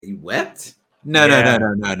You wept? No. No,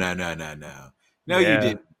 you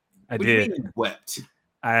didn't. I What did. do you mean you wept?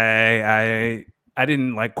 I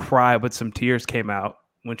didn't like cry, but some tears came out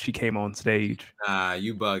when she came on stage. Nah,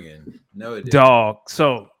 you bugging. No, it didn't. Dog.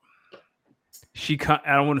 So I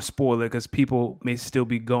don't want to spoil it because people may still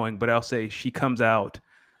be going, but I'll say she comes out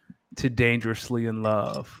to Dangerously in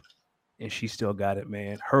Love, and she still got it,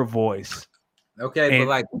 man. Her voice. Okay, but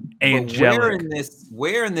like, angelic.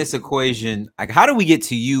 Where in this equation, like, how do we get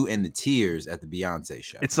to you and the tears at the Beyonce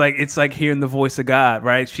show? It's like hearing the voice of God,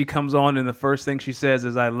 right? She comes on, and the first thing she says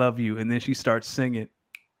is "I love you," and then she starts singing.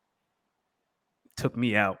 Took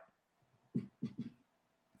me out.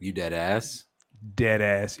 You dead ass. Dead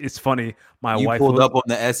ass. It's funny. You wife pulled up on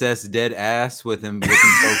the SS dead ass with him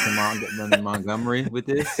folks in Montgomery with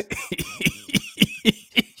this.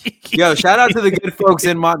 Yo, shout out to the good folks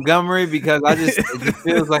in Montgomery because it just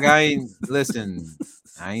feels like I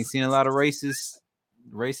ain't seen a lot of racist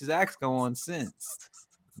acts go on since.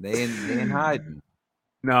 They ain't hiding.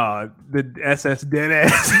 No, the SS dead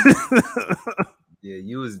ass. Yeah,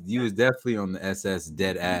 you was definitely on the SS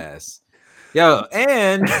dead ass. Yo,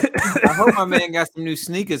 and I hope my man got some new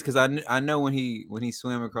sneakers because I know when he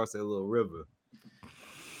swam across that little river.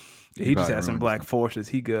 He just had some black forces.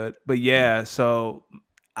 He good. But yeah, so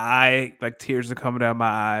I like tears are coming down my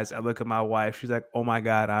eyes. I look at my wife. She's like, "Oh my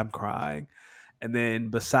God, I'm crying." And then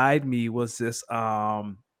beside me was this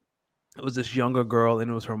it was this younger girl, and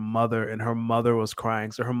it was her mother, and her mother was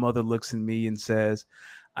crying. So her mother looks at me and says,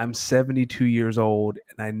 "I'm 72 years old,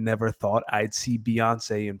 and I never thought I'd see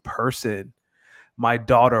Beyonce in person. My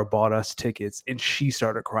daughter bought us tickets," and she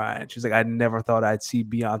started crying. She's like, "I never thought I'd see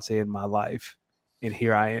Beyonce in my life, and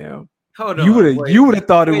here I am." Hold on. You would have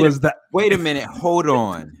thought it was that. Wait a minute. Hold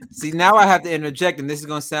on. See, now I have to interject, and this is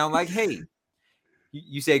going to sound like hate.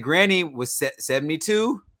 You say Granny was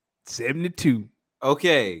 72? 72.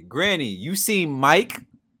 Okay, Granny, you seen Mike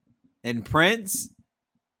and Prince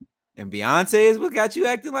and Beyonce is what got you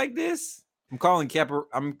acting like this? I'm calling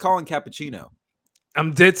cappuccino.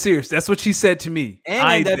 I'm dead serious. That's what she said to me.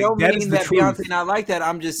 And that don't mean that Beyonce not like that.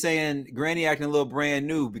 I'm just saying Granny acting a little brand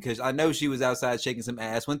new because I know she was outside shaking some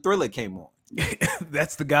ass when Thriller came on.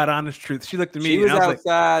 That's the God honest truth. She looked at me. She was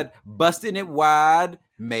outside busting it wide,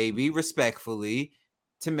 maybe respectfully,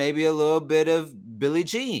 to maybe a little bit of Billie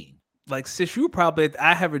Jean. Like, sis, you probably at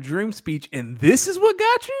I Have a Dream speech, and this is what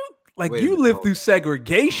got you? Like, you lived through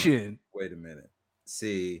segregation. Wait a minute.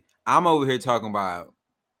 See, I'm over here talking about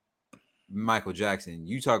Michael Jackson.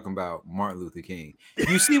 You talking about Martin Luther King.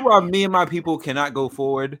 You see why me and my people cannot go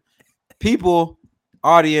forward? People,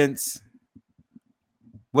 audience,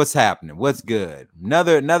 what's happening? What's good?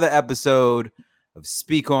 Another episode of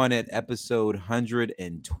Speak On It, episode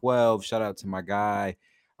 112. Shout out to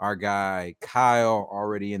our guy Kyle,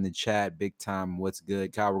 already in the chat. Big time. What's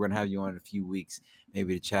good, Kyle? We're gonna have you on in a few weeks,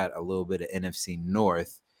 maybe to chat a little bit of NFC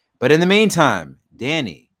North. But in the meantime,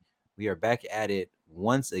 Danny, we are back at it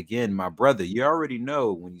once again. My brother, you already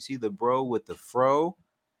know when you see the bro with the fro,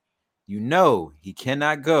 you know he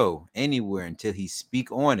cannot go anywhere until he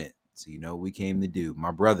speak on it. So you know what we came to do. My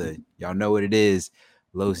brother, y'all know what it is.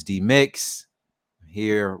 Los D Mix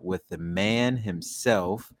here with the man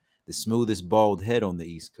himself, the smoothest bald head on the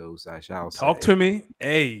East Coast, I shall say. Talk to me.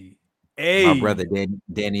 Hey. My brother,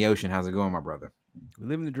 Danny Ocean. How's it going, my brother? We're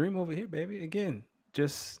living the dream over here, baby. Again,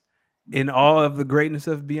 just in awe of the greatness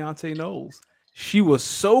of Beyonce Knowles. She was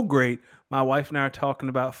so great. My wife and I are talking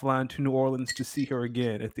about flying to New Orleans to see her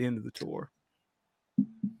again at the end of the tour.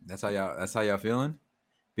 That's how y'all feeling?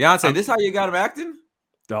 Beyonce, this how you got him acting?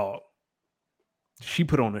 Dog. She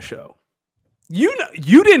put on a show. You know,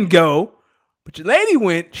 you didn't go, but your lady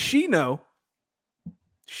went. She know.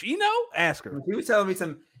 She know? Ask her. She was telling me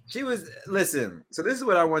listen, so this is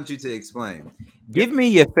what I want you to explain. Give me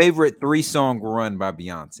your favorite 3-song run by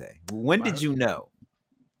Beyonce. When did you know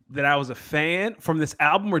that I was a fan from this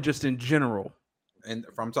album or just in general? And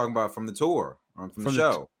I'm talking about from the tour, from the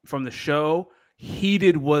show. From the show,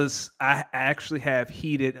 Heated was, I actually have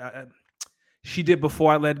Heated. She did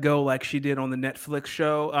Before I Let Go, like she did on the Netflix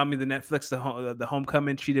show. I mean, the Netflix, the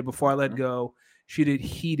Homecoming. She did Before I Let Go. She did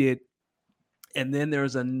Heated. And then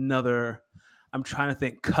there's another, I'm trying to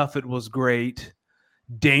think, Cuff It was great.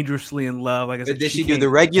 Dangerously in Love. Like I said, did she do the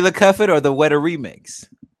regular Cuff It or the Wetter remix?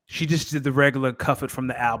 She just did the regular Cuff It from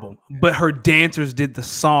the album. But her dancers did the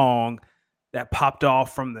song that popped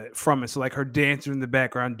off from it. So like her dancer in the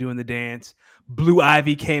background doing the dance. Blue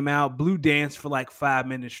Ivy came out. Blue danced for like 5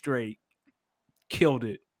 minutes straight. Killed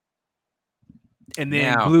it. And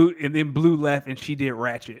then Blue left and she did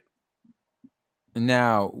Ratchet.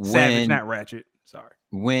 Now Savage, not Ratchet. Sorry.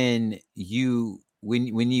 When you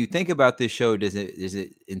when you think about this show, does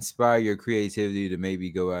it inspire your creativity to maybe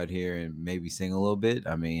go out here and maybe sing a little bit?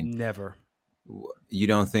 I mean, Never. you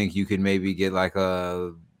don't think you could maybe get like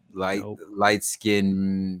a Nope. light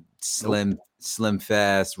skin, Nope. slim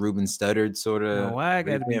fast, Ruben Studdard sort No, of why I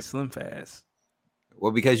got to be revamp? slim fast?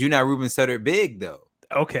 Well, because you're not Ruben Studdard big though.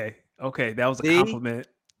 Okay. Okay. That was a See, compliment.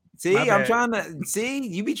 My I'm bad. trying to see.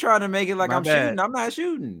 You be trying to make it like My I'm shooting. bad. I'm not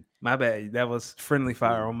shooting. My bad. That was friendly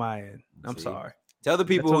fire See, on my end. I'm see. sorry. Tell the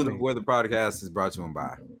That's people on me. where the podcast is brought to them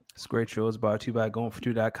by. This great show is brought to you by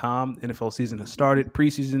goingfor2.com. NFL season has started.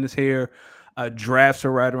 Preseason is here. Drafts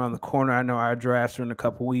are right around the corner. I know our drafts are in a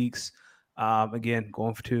couple weeks. Again,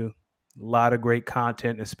 going for two. A lot of great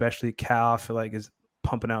content, especially Cal. I feel like is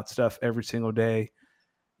pumping out stuff every single day.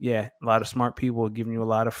 Yeah, a lot of smart people giving you a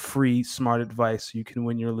lot of free, smart advice so you can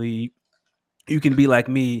win your league. You can be like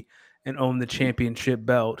me and own the championship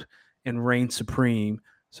belt and reign supreme.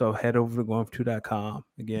 So head over to goingfor2.com.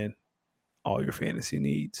 Again, all your fantasy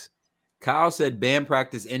needs. Kyle said band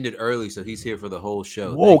practice ended early, so he's here for the whole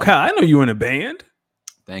show. Whoa, Kyle! I know you in a band.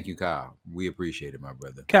 Thank you, Kyle. We appreciate it, my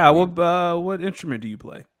brother. Kyle, what instrument do you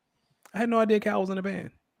play? I had no idea Kyle was in a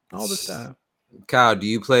band all this time. Kyle, do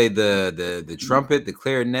you play the trumpet, the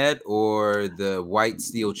clarinet, or the white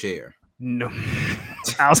steel chair? No,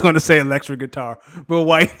 I was going to say electric guitar, but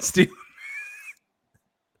white steel.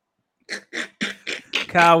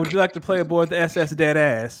 Kyle, would you like to play aboard the SS Dead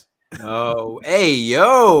Ass? Oh, hey,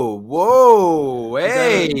 yo, whoa,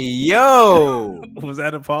 hey, yo. Was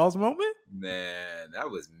that a pause moment? Man, that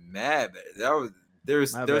was mad. That was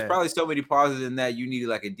there's probably so many pauses in that you needed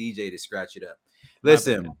like a DJ to scratch it up.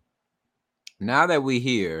 Listen, now that we're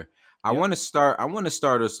here, I want to start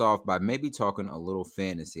us off by maybe talking a little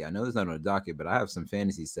fantasy. I know there's not on the docket, but I have some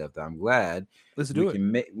fantasy stuff that I'm glad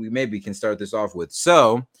we maybe can start this off with.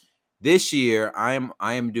 So this year, I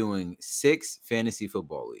am doing 6 fantasy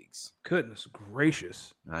football leagues. Goodness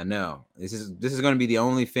gracious! I know this is going to be the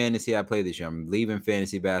only fantasy I play this year. I'm leaving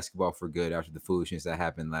fantasy basketball for good after the foolishness that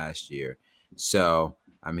happened last year. So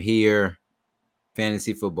I'm here,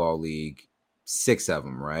 fantasy football league, 6 of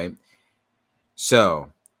them, right?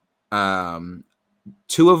 So, 2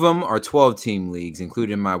 of them are 12-team leagues,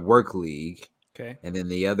 including my work league. Okay, and then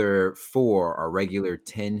the other 4 are regular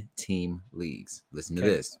 10-team leagues. Listen to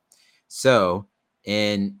this. So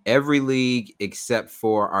in every league except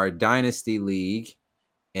for our dynasty league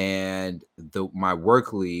and my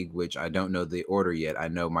work league, which I don't know the order yet, I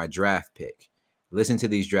know my draft pick. Listen to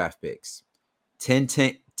these draft picks.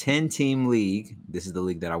 10-team league. This is the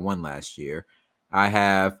league that I won last year. I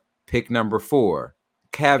have pick number 4.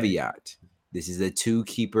 Caveat. This is a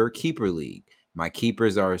 2-keeper league. My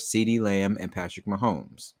keepers are CeeDee Lamb and Patrick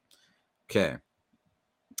Mahomes. Okay.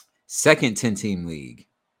 Second 10-team league.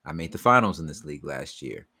 I made the finals in this league last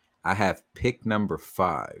year. I have pick number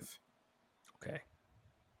 5. Okay.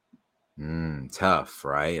 Tough,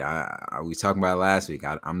 right? I was talking about it last week.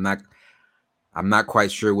 I'm not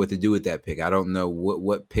quite sure what to do with that pick. I don't know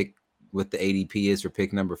what the ADP is for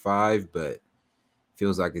pick number 5, but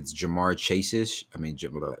feels like it's Jamar Chase-ish. I mean,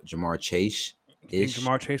 Jamar Chase. You think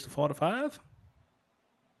Jamar Chase will fall to 5?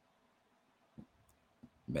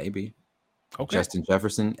 Maybe. Okay. Justin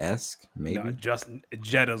Jefferson-esque, maybe. No, Justin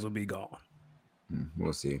Jettas will be gone.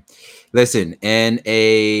 We'll see. Listen, in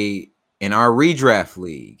our redraft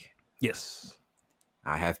league, yes,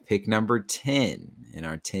 I have pick number 10 in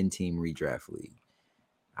our 10-team redraft league.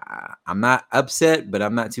 I'm not upset, but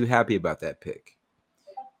I'm not too happy about that pick.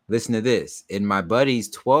 Listen to this. In my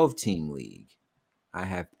buddy's 12-team league, I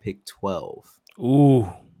have pick 12. Ooh.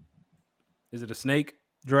 Is it a snake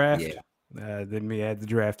draft? Yeah. Let me add the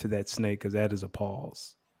draft to that snake because that is a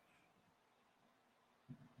pause.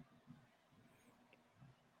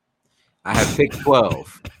 I have pick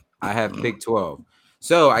 12. I have pick 12.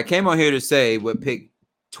 So I came on here to say what pick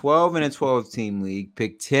 12 in a 12-team league,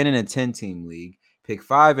 pick 10 in a 10-team league, pick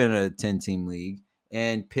 5 in a 10-team league,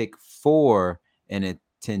 and pick 4 in a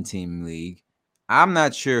 10-team league. I'm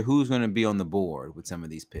not sure who's going to be on the board with some of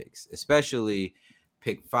these picks, especially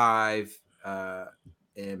pick 5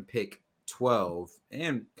 and pick 12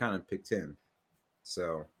 and kind of pick 10.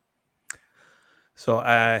 So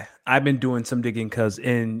I've been doing some digging because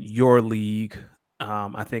in your league,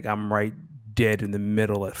 I think I'm right dead in the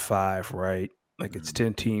middle at 5, right? Like it's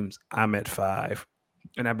 10 teams. I'm at 5.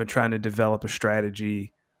 And I've been trying to develop a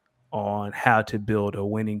strategy on how to build a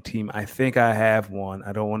winning team. I think I have one.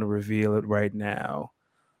 I don't want to reveal it right now,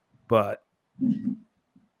 but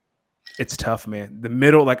it's tough, man. The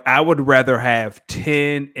middle, like I would rather have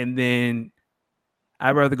 10 and then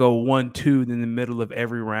I'd rather go 1-2 than the middle of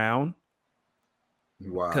every round.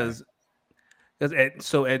 Why? Because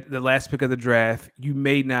So at the last pick of the draft, you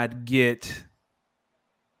may not get,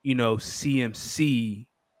 CMC,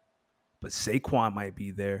 but Saquon might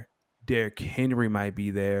be there. Derrick Henry might be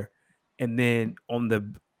there. And then on the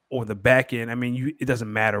back end, I mean, it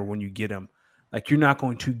doesn't matter when you get them. Like, you're not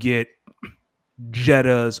going to get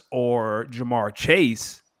Jettas or Jamar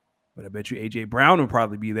Chase, but I bet you AJ Brown will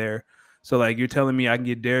probably be there. So, like, you're telling me I can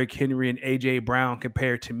get Derrick Henry and AJ Brown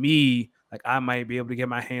compared to me. Like, I might be able to get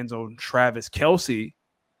my hands on Travis Kelce,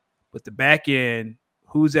 but the back end,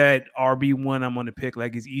 who's at RB1 I'm going to pick?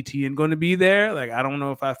 Like, is ETN going to be there? Like, I don't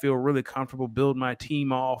know if I feel really comfortable building my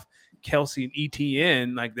team off Kelce and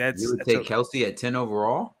ETN. Like, you would take Kelce at 10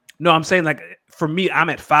 overall? No, I'm saying, like, for me, I'm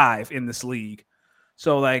at 5 in this league.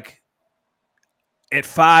 So, like, at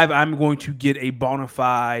 5, I'm going to get a bona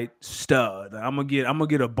fide stud. I'm gonna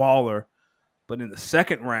get a baller. But in the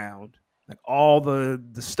second round, like, all the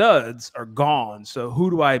studs are gone. So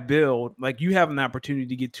who do I build? Like, you have an opportunity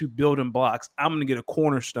to get 2 building blocks. I'm gonna get a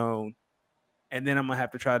cornerstone, and then I'm gonna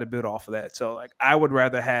have to try to build off of that. So, like, I would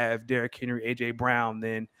rather have Derrick Henry, AJ Brown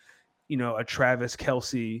than a Travis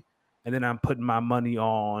Kelce, and then I'm putting my money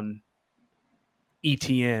on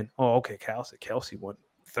ETN. Oh, okay, Kelce won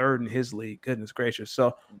 3rd in his league. Goodness gracious.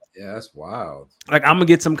 So yeah, that's wild. Like, I'm gonna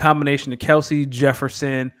get some combination of Kelce,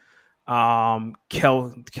 Jefferson, Kelce,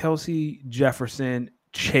 Jefferson,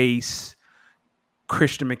 Chase,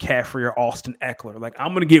 Christian McCaffrey, or Austin Eckler. Like,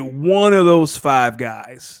 I'm gonna get one of those 5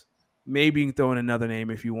 guys. Maybe you can throw in another name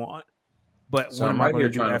if you want. But so what I'm am I going to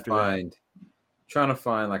do after that? Trying to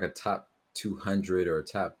find like a top 200 or a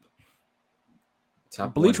top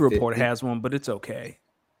Bleacher Report has one, but it's okay.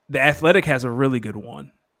 The Athletic has a really good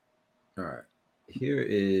one. All right. Here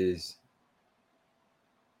is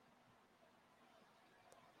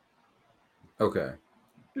okay.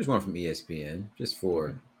 Here's one from ESPN.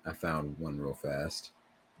 I found one real fast.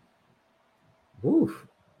 Woo.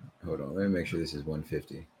 Hold on. Let me make sure this is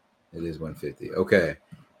 150. It is 150. Okay.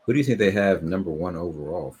 Who do you think they have number 1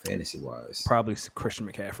 overall fantasy wise? Probably Christian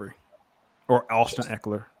McCaffrey or Austin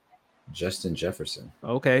Eckler. Justin Jefferson.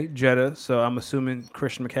 Okay, Jetta. So I'm assuming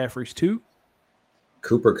Christian McCaffrey's 2.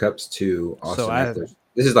 Cooper Kupp's 2. Austin Eckler.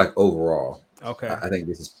 This is like overall. Okay. I think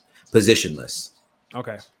this is positionless.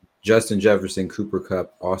 Okay. Justin Jefferson, Cooper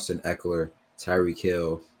Kupp, Austin Eckler, Tyreek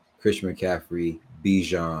Hill, Christian McCaffrey,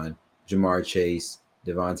 Bijan, Jamar Chase,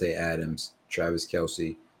 Devontae Adams, Travis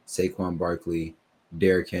Kelce, Saquon Barkley,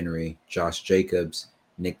 Derrick Henry, Josh Jacobs,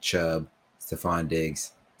 Nick Chubb, Stephon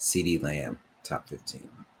Diggs, CeeDee Lamb, top 15.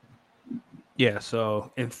 Yeah,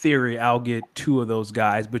 so in theory, I'll get 2 of those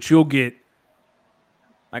guys, but you'll get,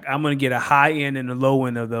 like, I'm going to get a high end and a low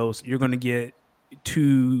end of those. You're going to get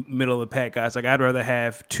 2 middle of the pack guys. Like, I'd rather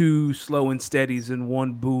have 2 slow and steadies than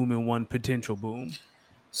 1 boom and 1 potential boom.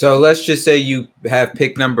 So let's just say you have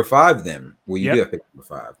pick number 5 then. Well, you do have pick number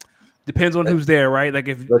 5. Depends on who's there, right? Like,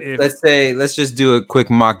 let's just do a quick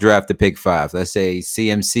mock draft to pick 5. Let's say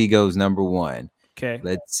CMC goes number 1. Okay.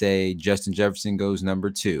 Let's say Justin Jefferson goes number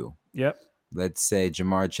 2. Yep. Let's say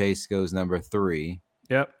Jamar Chase goes number 3.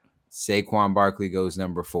 Yep. Saquon Barkley goes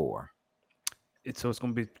number 4. So it's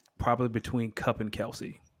going to be probably between Kupp and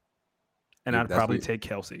Kelce. And I'd probably take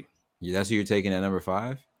Kelce. Yeah, that's who you're taking at number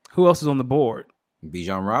 5? Who else is on the board?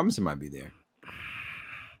 Bijan Robinson might be there.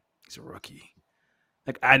 He's a rookie.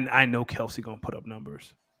 Like, I know Kelce going to put up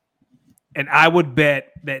numbers. And I would bet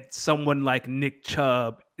that someone like Nick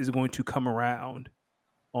Chubb is going to come around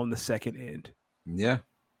on the second end. Yeah.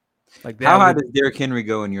 Like, how high does Derrick Henry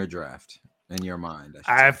go in your draft? In your mind,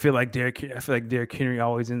 I feel like Derrick Henry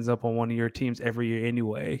always ends up on one of your teams every year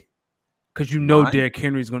anyway, because Derrick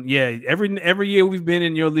Henry's going. Yeah, every year we've been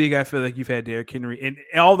in your league, I feel like you've had Derrick Henry in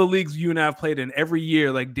all the leagues you and I have played in. Every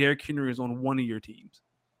year, like, Derrick Henry is on one of your teams.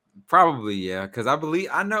 Probably, yeah, because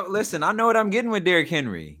I know. Listen, I know what I'm getting with Derrick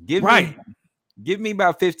Henry. Give me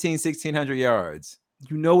about 1,600 yards.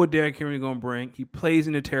 You know what Derrick Henry is going to bring. He plays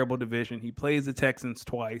in a terrible division. He plays the Texans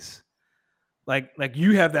twice. Like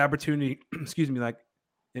you have the opportunity, excuse me, like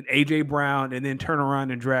an AJ Brown, and then turn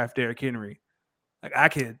around and draft Derrick Henry. Like, I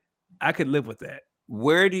could live with that.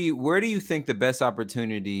 Where do you think the best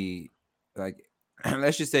opportunity? Like,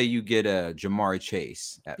 let's just say you get a Jamar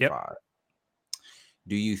Chase at 5.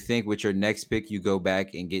 Do you think with your next pick you go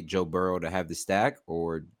back and get Joe Burrow to have the stack,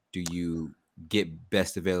 or do you get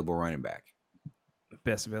best available running back?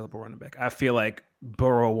 Best available running back. I feel like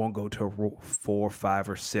Burrow won't go to 4, 5,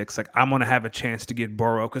 or 6. Like, I'm going to have a chance to get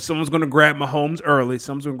Burrow because someone's going to grab Mahomes early.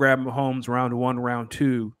 Someone's going to grab Mahomes round 1, round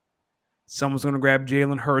 2. Someone's going to grab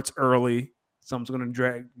Jalen Hurts early. Someone's going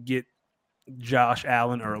to get Josh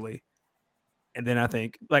Allen early. And then I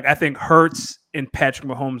think Hurts and Patrick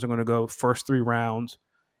Mahomes are going to go first 3 rounds.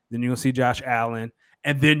 Then you're going to see Josh Allen.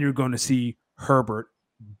 And then you're going to see Herbert,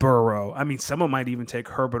 Burrow. I mean, someone might even take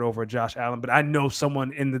Herbert over Josh Allen, but I know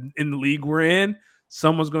someone in the league we're in,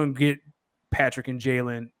 someone's going to get Patrick and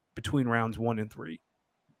Jalen between rounds 1 and 3.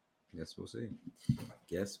 Guess we'll see.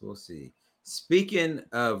 Guess we'll see. Speaking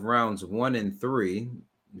of rounds 1 and 3,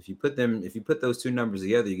 if you put those two numbers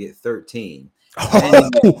together, you get 13.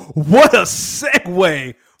 Oh, what a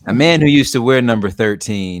segue! A man who used to wear number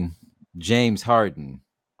 13, James Harden.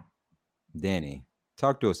 Danny,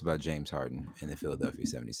 talk to us about James Harden and the Philadelphia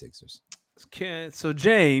 76ers. Okay, so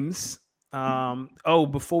James,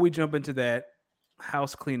 before we jump into that,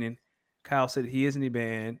 house cleaning, Kyle said he is in a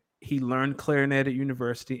band. He learned clarinet at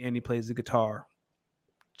university and he plays the guitar.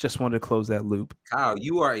 Just wanted to close that loop. Kyle,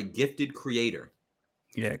 you are a gifted creator.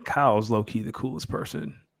 Yeah, Kyle's low-key the coolest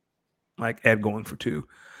person. Like Ed going for 2.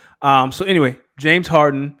 So anyway, James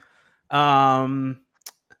Harden.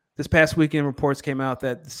 This past weekend, reports came out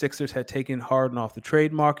that the Sixers had taken Harden off the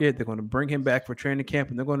trade market. They're going to bring him back for training camp,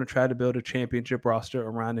 and they're going to try to build a championship roster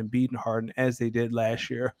around Embiid and Harden as they did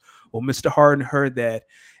last year. Well, Mr. Harden heard that,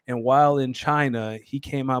 and while in China, he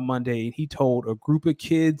came out Monday and he told a group of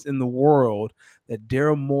kids in the world that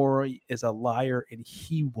Daryl Morey is a liar and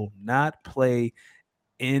he will not play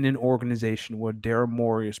in an organization where Daryl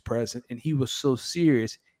Morey is present. And he was so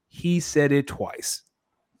serious, he said it twice.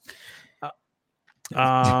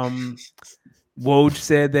 Woj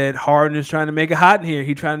said that Harden is trying to make it hot in here.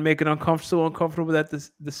 He's trying to make it uncomfortable that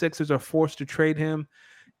the Sixers are forced to trade him.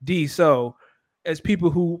 So as people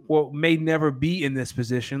who may never be in this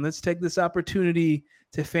position, let's take this opportunity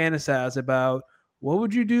to fantasize about what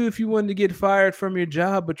would you do if you wanted to get fired from your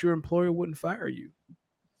job, but your employer wouldn't fire you?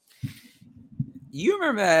 You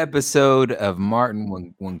remember that episode of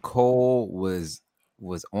Martin when Cole was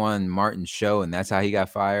on Martin's show, and that's how he got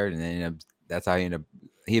fired, and then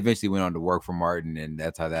he eventually went on to work for Martin, and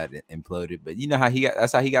that's how that imploded. But you know how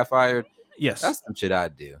that's how he got fired? Yes. That's some shit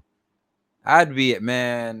I'd do. I'd be it,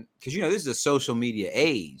 man, because this is a social media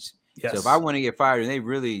age. Yes. So if I want to get fired and they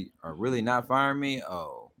really are not firing me,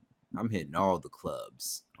 I'm hitting all the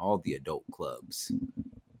clubs, all the adult clubs.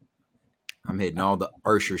 I'm hitting all the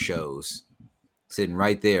Usher shows, sitting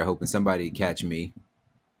right there, hoping somebody would catch me.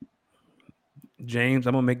 James,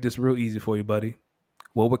 I'm gonna make this real easy for you, buddy.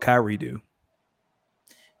 What would Kyrie do?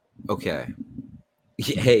 Okay.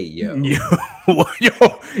 Hey, yo,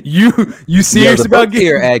 you serious about getting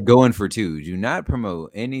here at Going for Two? Do not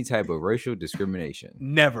promote any type of racial discrimination.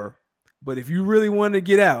 Never. But if you really want to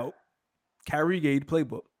get out, Kyrie gave the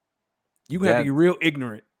playbook. You have to be real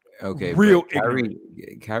ignorant. Okay, real ignorant.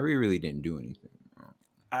 Kyrie really didn't do anything.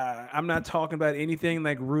 I'm not talking about anything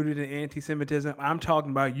like rooted in anti-Semitism. I'm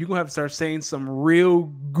talking about you're gonna have to start saying some real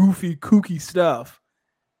goofy, kooky stuff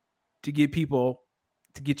to get people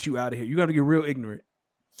to get you out of here. You got to get real ignorant.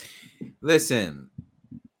 Listen,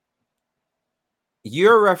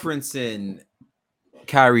 you're referencing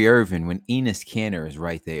Kyrie Irving when Enes Kanter is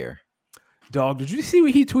right there. Dog, did you see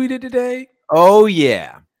what he tweeted today? Oh,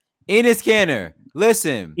 yeah. Enes Kanter,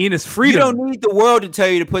 listen. Enes Freedom. You don't need the world to tell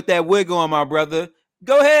you to put that wig on, my brother.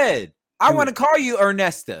 Go ahead. I want to call you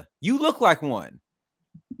Ernesta. You look like one.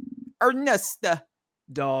 Ernesta.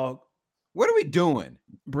 Dog. What are we doing?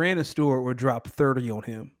 Brandon Stewart would drop 30 on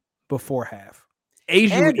him before half.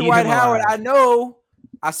 Asia and Dwight Howard, I know.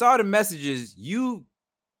 I saw the messages. You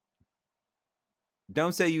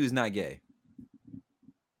don't say you was not gay.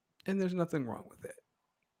 And there's nothing wrong with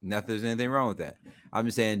that. There's anything wrong with that. I'm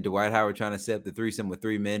just saying Dwight Howard trying to set up the threesome with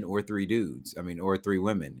 3 men or 3 dudes. I mean, or 3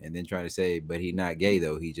 women. And then trying to say, but he's not gay,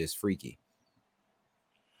 though. He's just freaky.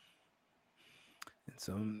 And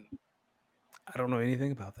so I don't know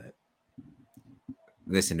anything about that.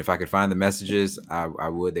 Listen, if I could find the messages, I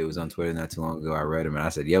would. They was on Twitter not too long ago. I read them and I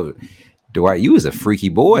said, yo, Dwight, you was a freaky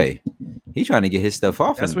boy. He trying to get his stuff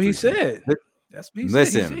off. That's what he said. That's what he said.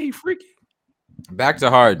 Listen, he said he freaky. Back to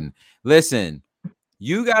Harden. Listen,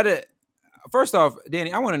 you got to, first off,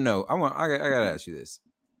 Danny, I want to know, I got to ask you this.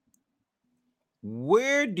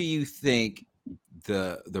 Where do you think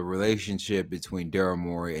the relationship between Daryl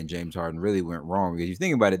Morey and James Harden really went wrong? Because you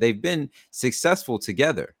think about it, they've been successful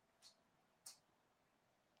together.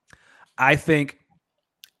 I think,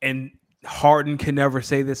 and Harden can never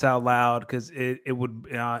say this out loud because it would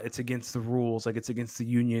it's against the rules, like it's against the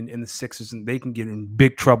union and the Sixers, and they can get in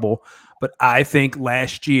big trouble. But I think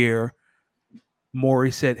last year,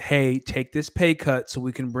 Morey said, "Hey, take this pay cut so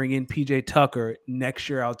we can bring in PJ Tucker. Next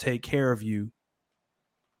year, I'll take care of you."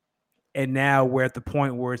 And now we're at the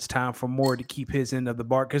point where it's time for Morey to keep his end of the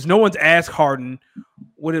bargain because no one's asked Harden,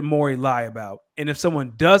 what did Morey lie about? And if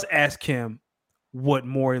someone does ask him what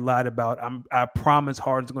Morey lied about, I promise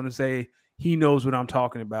Harden's going to say he knows what I'm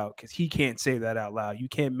talking about because he can't say that out loud. You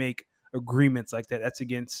can't make agreements like that. That's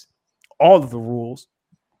against all of the rules.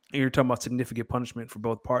 And you're talking about significant punishment for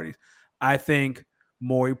both parties. I think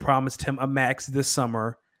Morey promised him a max this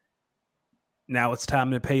summer. Now it's time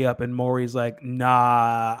to pay up. And Morey's like,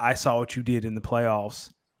 nah, I saw what you did in the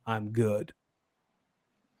playoffs. I'm good.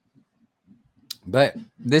 But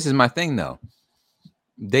this is my thing, though.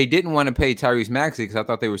 They didn't want to pay Tyrese Maxey because I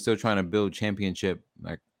thought they were still trying to build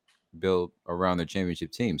around their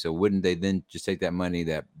championship team. So wouldn't they then just take that money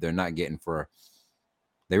that they're not getting for?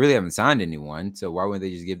 They really haven't signed anyone. So why wouldn't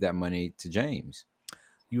they just give that money to James?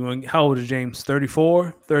 How old is James?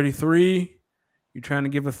 34, 33? You're trying to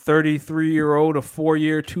give a 33-year-old a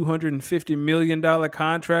 4-year, $250 million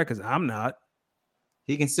contract? Because I'm not.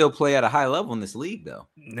 He can still play at a high level in this league, though.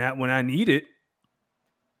 Not when I need it.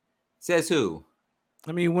 Says who?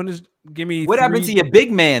 I mean, give me. What happened to your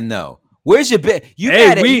big man, though? Where's your big?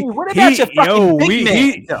 What about your fucking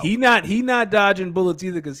big man? He not dodging bullets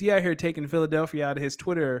either because he out here taking Philadelphia out of his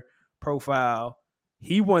Twitter profile.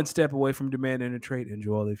 He one step away from demanding a trade. And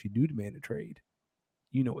Joel, if you do demand a trade,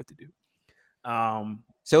 you know what to do.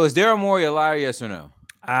 So is Daryl Morey a liar? Yes or no?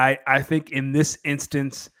 I think in this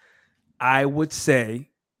instance, I would say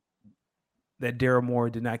that Daryl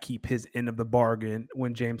Morey did not keep his end of the bargain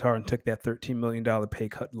when James Harden took that $13 million pay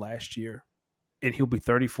cut last year. And he'll be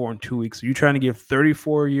 34 in 2 weeks. So you're trying to give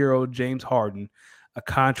 34-year-old James Harden a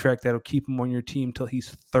contract that'll keep him on your team till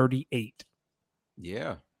he's 38.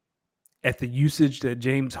 Yeah. At the usage that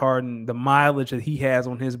James Harden, the mileage that he has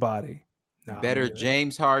on his body. Better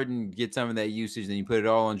James Harden get some of that usage than you put it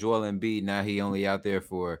all on Joel Embiid. Now he only out there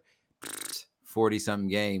for 40-something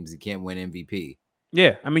games. He can't win MVP.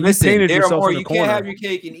 Yeah, I mean, listen, you painted yourself Moore, in the you corner. Can't have your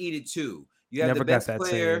cake and eat it too. You have Never the best got that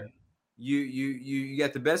player. saying. You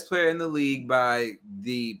got the best player in the league by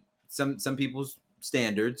some people's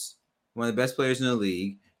standards. One of the best players in the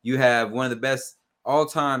league. You have one of the best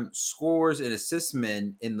all-time scorers and assist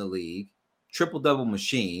men in the league. Triple-double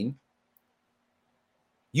machine.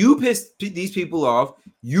 You pissed these people off.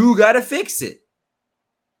 You got to fix it.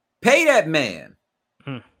 Pay that man.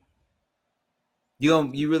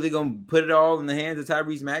 You really gonna put it all in the hands of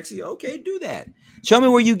Tyrese Maxey? Okay, do that. Show me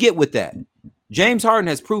where you get with that. James Harden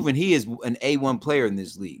has proven he is an A1 player in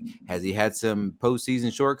this league. Has he had some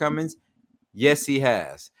postseason shortcomings? Yes, he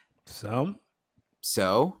has. Some.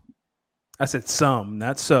 So I said some,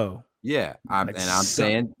 not so. Yeah, I'm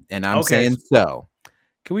saying so.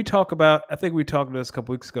 Can we talk about? I think we talked about this a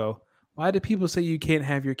couple weeks ago. Why do people say you can't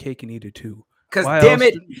have your cake and eat it too? Because damn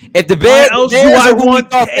it, if the Bears are who we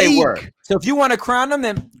thought they were. So if you want to crown them,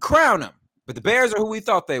 then crown them. But the Bears are who we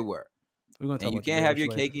thought they were. And you can't have your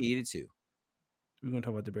cake and eat it too. We're going to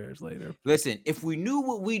talk about the Bears later. Listen, if we knew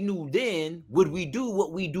what we knew then, would we do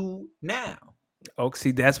what we do now? Oh,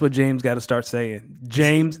 see, that's what James got to start saying.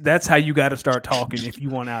 James, that's how you got to start talking if you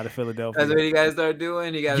want out of Philadelphia. That's what you got to start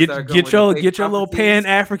doing. You got to start get your little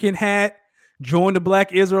Pan-African hat, join the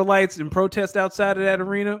Black Israelites, and protest outside of that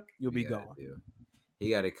arena. You'll be gone. He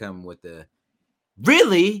got to come with the.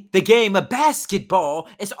 Really, the game of basketball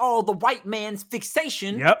is all the white man's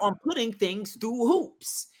fixation on putting things through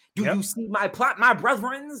hoops. Do you see my plot, my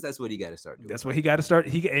brethrens? That's what he got to start doing. That's what he got to start.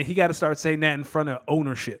 He got to start saying that in front of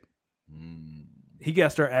ownership. He got to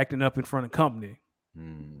start acting up in front of company.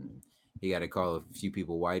 He got to call a few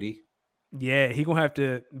people whitey. Yeah, he gonna have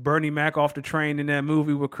to Bernie Mac off the train in that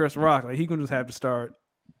movie with Chris Rock. Like he gonna just have to start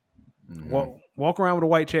walk around with a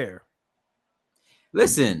white chair.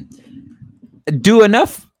 Listen, do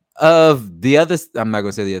enough of the other. I'm not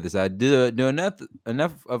gonna say the other side. Do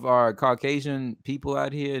enough of our Caucasian people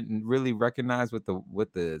out here and really recognize what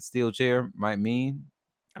the steel chair might mean.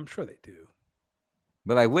 I'm sure they do.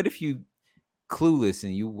 But like, what if you clueless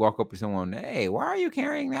and you walk up to someone? Hey, why are you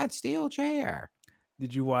carrying that steel chair?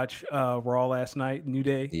 Did you watch Raw last night? New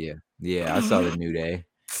Day. Yeah, I saw the New Day.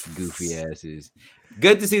 Goofy asses.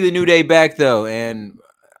 Good to see the New Day back though. And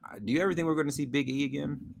do you ever think we're going to see Big E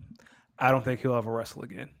again? I don't think he'll ever wrestle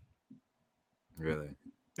again. Really?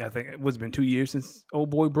 I think it's been 2 years since old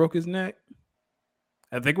boy broke his neck.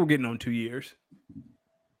 I think we're getting on 2 years.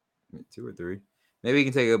 2 or 3. Maybe we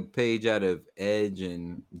can take a page out of Edge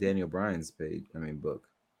and Daniel Bryan's book.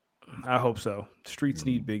 I hope so. Streets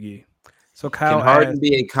need Big E. So Kyle, can Harden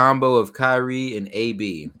be a combo of Kyrie and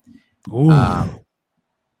AB?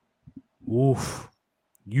 Oof.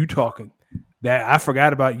 You talking that I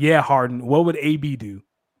forgot about? Yeah, Harden. What would AB do?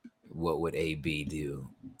 What would AB do?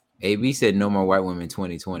 AB said no more white women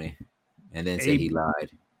 2020, and then said he lied.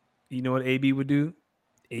 You know what AB would do?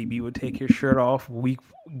 AB would take his shirt off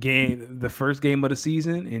the first game of the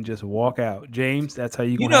season, and just walk out. James, that's how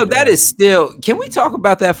you You gonna know, have to that have is still. Can we talk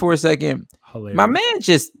about that for a second? My hilarious. man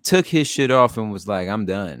just took his shit off and was like, "I'm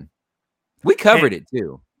done." We And, covered it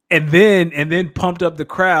too. and then pumped up the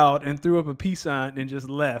crowd and threw up a peace sign and just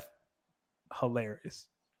left. Hilarious.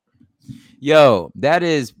 Yo, that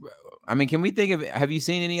is. I mean, can we think of? Have you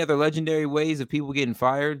seen any other legendary ways of people getting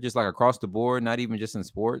fired, just like across the board, not even just in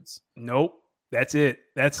sports? Nope. That's it.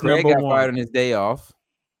 That's Craig number got fired one. on his day off.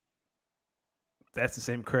 That's the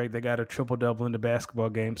same Craig that got a triple double in the basketball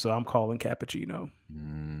game. So I'm calling Cappuccino.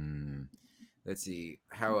 Let's see.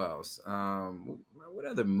 How else? What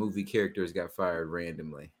other movie characters got fired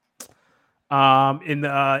randomly?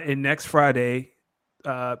 In next Friday,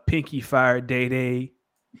 Pinky fired Day Day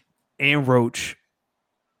and Roach.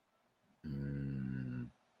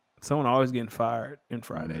 Someone always getting fired in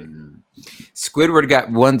Friday.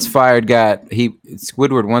 Squidward once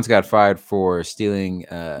got fired for stealing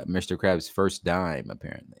Mr. Krabs' first dime,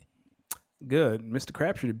 apparently. Good. Mr.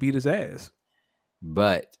 Krabs should have beat his ass.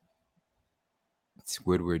 But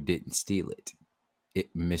Squidward didn't steal it.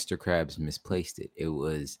 Mr. Krabs misplaced it. It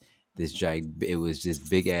was this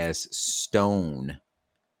big ass stone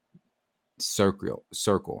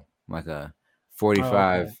circle, like a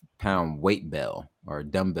 45-pound weight bell or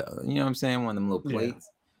dumbbell. You know what I'm saying? One of them little plates.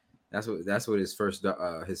 Yeah. That's what his first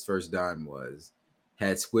dime was.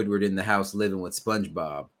 Had Squidward in the house living with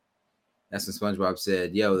SpongeBob. That's when SpongeBob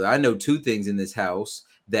said, "Yo, I know two things in this house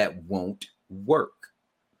that won't work."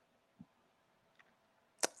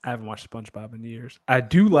 I haven't watched SpongeBob in years. I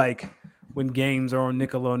do like when games are on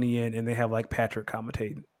Nickelodeon and they have like Patrick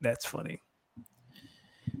commentating. That's funny.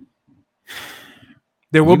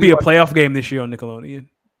 There will be a playoff game this year on Nickelodeon.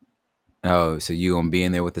 Oh, so you gonna be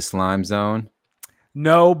in there with the slime zone?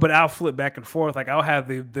 No, but I'll flip back and forth. Like I'll have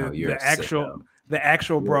the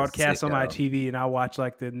actual broadcast on my TV, and I'll watch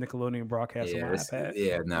like the Nickelodeon broadcast on my iPad.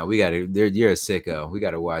 Yeah, no, we got to. You're a sicko. We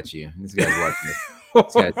got to watch you. This guy's watching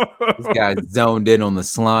this guy's zoned in on the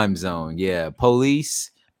slime zone. Yeah,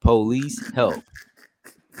 police, help!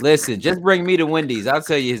 Listen, just bring me to Wendy's. I'll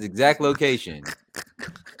tell you his exact location.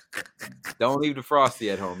 Don't leave the Frosty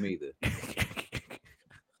at home either.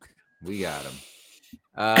 We got him.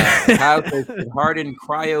 Kyle says, Harden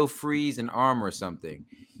cryo freeze an arm or something.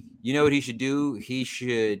 You know what he should do? He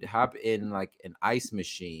should hop in like an ice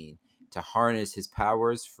machine to harness his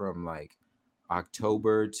powers from like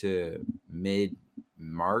October to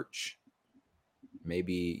mid-March.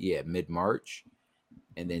 Maybe, mid-March.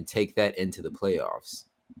 And then take that into the playoffs.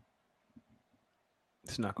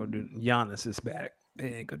 It's not going to do. Giannis is back.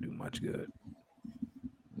 They ain't going to do much good.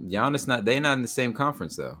 Giannis, they're not in the same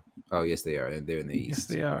conference, though. Oh, yes, they are. They're in the East.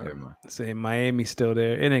 Yes, they are. Say Miami's still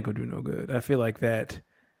there. It ain't going to do no good. I feel like that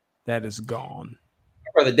is gone.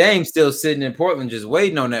 Brother Dame's still sitting in Portland just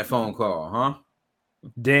waiting on that phone call, huh?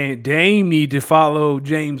 Dame need to follow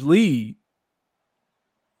James' lead.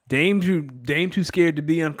 Dame too scared to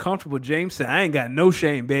be uncomfortable. James said, I ain't got no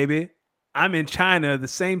shame, baby. I'm in China, the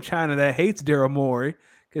same China that hates Daryl Morey,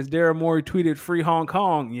 because Daryl Morey tweeted free Hong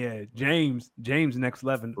Kong. Yeah, James next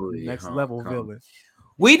level villain.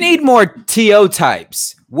 We need more TO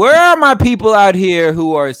types. Where are my people out here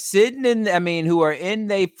who are who are in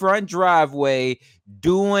their front driveway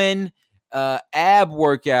doing ab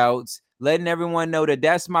workouts, letting everyone know that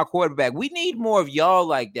that's my quarterback? We need more of y'all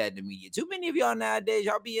like that in the media. Too many of y'all nowadays,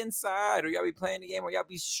 y'all be inside or y'all be playing the game or y'all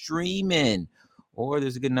be streaming. Or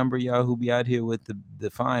there's a good number of y'all who be out here with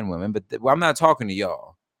the fine women. But I'm not talking to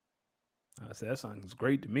y'all. I said, that sounds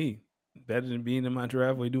great to me. Better than being in my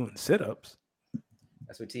driveway doing sit-ups.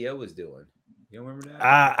 That's what T.O. was doing. You don't remember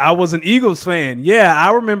that? I was an Eagles fan. Yeah,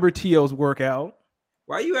 I remember T.O.'s workout.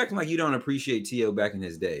 Why are you acting like you don't appreciate T.O. back in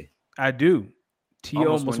his day? I do. T.O.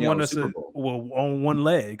 almost won us on one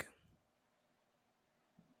leg.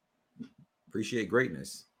 Appreciate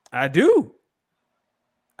greatness. I do.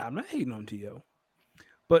 I'm not hating on T.O.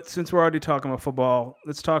 But since we're already talking about football,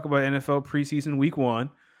 let's talk about NFL preseason week 1.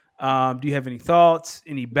 Do you have any thoughts,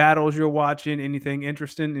 any battles you're watching, anything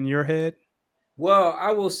interesting in your head? Well,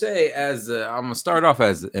 I will say I'm going to start off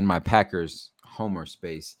as in my Packers homer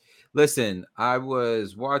space. Listen, I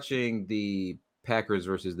was watching the Packers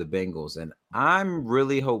versus the Bengals, and I'm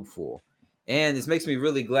really hopeful. And this makes me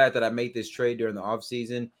really glad that I made this trade during the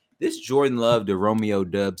offseason. This Jordan Love to Romeo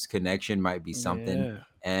Doubs connection might be something. Yeah.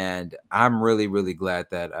 And I'm really, really glad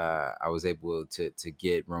that I was able to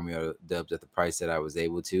get Romeo Doubs at the price that I was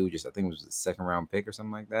able to. I think it was a second round pick or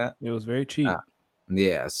something like that. It was very cheap.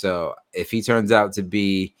 Yeah, so if he turns out to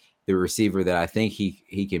be the receiver that I think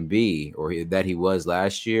he can be, or that he was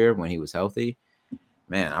last year when he was healthy,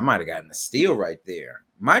 man, I might have gotten a steal right there.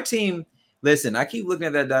 My team, listen, I keep looking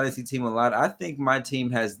at that dynasty team a lot. I think my team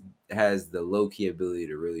has the low key ability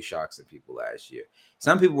to really shock some people last year.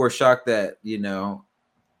 Some people were shocked that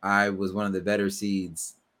I was one of the better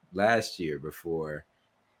seeds last year before.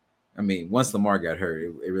 I mean, once Lamar got hurt,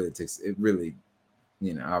 it really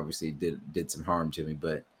obviously did some harm to me.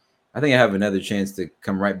 But I think I have another chance to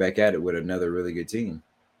come right back at it with another really good team.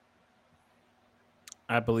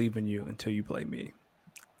 I believe in you until you play me.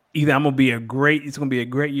 Either it's gonna be a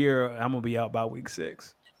great year, or I'm gonna be out by week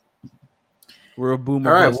 6. We're a boomer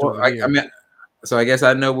All right. bust Well, over here. I mean, so I guess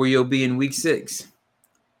I know where you'll be in week 6.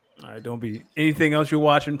 All right, don't be anything else you're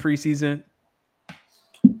watching preseason.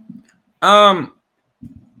 A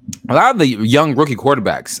lot of the young rookie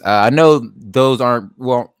quarterbacks. I know those aren't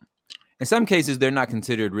well. In some cases, they're not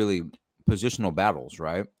considered really positional battles,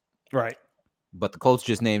 right? Right. But the Colts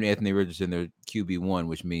just named Anthony Richardson their QB1,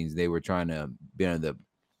 which means they were trying to be under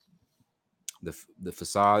the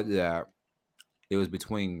facade that it was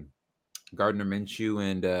between Gardner Minshew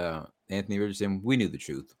and Anthony Richardson. We knew the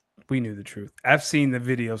truth. We knew the truth. I've seen the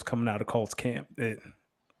videos coming out of Colts camp.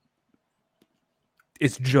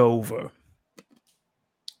 It's Jover.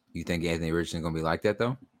 You think Anthony Richardson's gonna be like that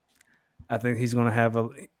though? I think he's gonna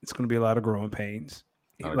it's gonna be a lot of growing pains.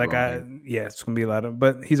 It's gonna be a lot of.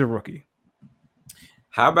 But he's a rookie.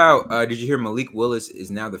 How about did you hear Malik Willis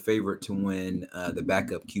is now the favorite to win the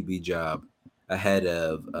backup QB job ahead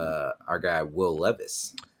of our guy Will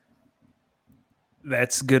Levis?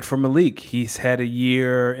 That's good for Malik. He's had a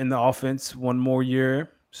year in the offense, one more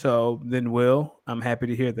year. So then Will, I'm happy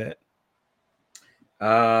to hear that.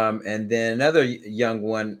 And then another young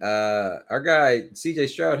one, our guy CJ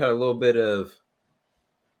Stroud had a little bit of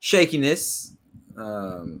shakiness.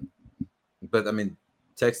 But I mean,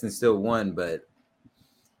 Texans still won. But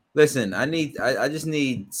listen, I just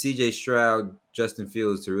need CJ Stroud, Justin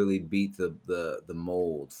Fields to really beat the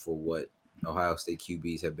mold for what Ohio State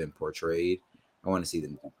QBs have been portrayed. I want to see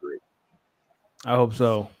them do great. I hope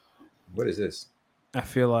so. What is this? I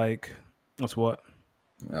feel like that's what.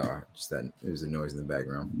 Oh, just that it was a noise in the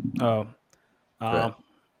background. Oh,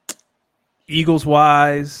 Eagles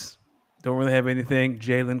wise, don't really have anything.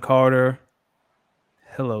 Jalen Carter,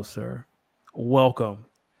 hello, sir. Welcome.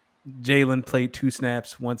 Jalen played 2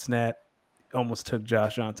 snaps, 1 snap, almost took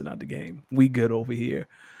Josh Johnson out of the game. We good over here.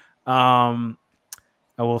 I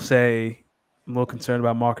will say I'm a little concerned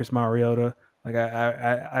about Marcus Mariota. Like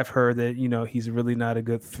I've heard that he's really not a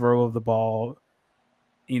good throw of the ball.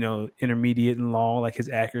 Intermediate and long, like his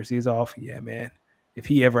accuracy is off. Yeah, man. If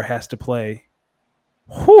he ever has to play,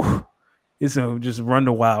 it's gonna just run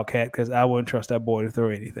the Wildcat because I wouldn't trust that boy to throw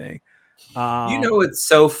anything. It's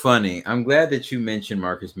so funny. I'm glad that you mentioned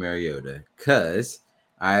Marcus Mariota because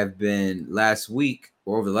I've been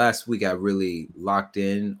over the last week, I really locked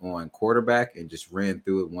in on quarterback and just ran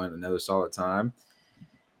through it another solid time.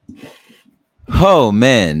 Oh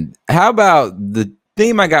man, how about the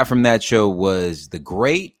theme I got from that show was the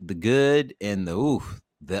great, the good, and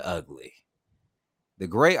the ugly. The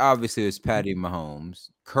great obviously was Patty Mahomes.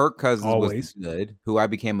 Kirk Cousins was good, who I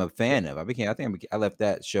became a fan of. I left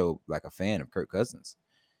that show like a fan of Kirk Cousins.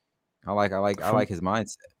 I like his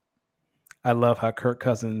mindset. I love how Kirk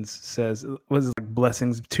Cousins says, "Was it like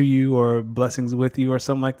blessings to you or blessings with you or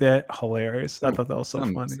something like that?" Hilarious. I thought that was so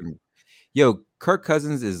funny. Yo, Kirk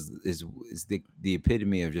Cousins is the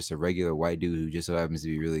epitome of just a regular white dude who just so happens to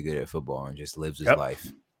be really good at football and just lives his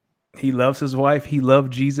life. He loves his wife. He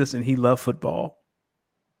loved Jesus, and he loved football.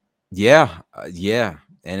 Yeah,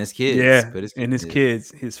 and his kids. His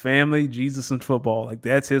kids, his family, Jesus, and football. Like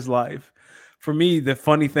that's his life. For me, the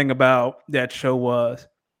funny thing about that show was,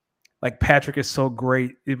 like, Patrick is so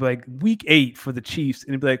great. It'd be like week 8 for the Chiefs,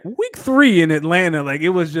 and it'd be like week 3 in Atlanta. Like it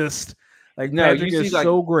was just. Like Patrick is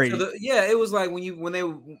so great. It was like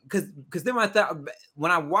because then I thought when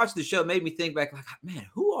I watched the show, it made me think back like, man,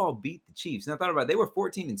 who all beat the Chiefs? And I thought about they were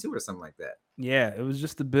 14-2 or something like that. Yeah, it was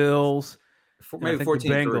just the Bills, maybe 14-3.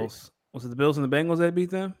 Bengals. Was it the Bills and the Bengals that beat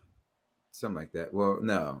them? Something like that. Well,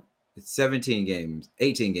 no, it's 17 games,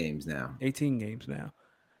 18 games now. 18 games now,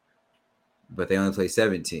 but they only play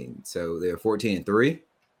 17, so they're 14-3.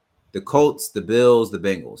 The Colts, the Bills, the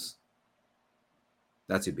Bengals.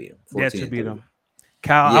 That's who beat him. That's who beat him.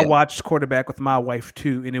 Kyle, I watched quarterback with my wife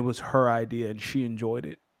too, and it was her idea, and she enjoyed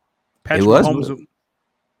it. Patrick Mahomes.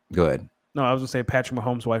 Go ahead. No, I was gonna say Patrick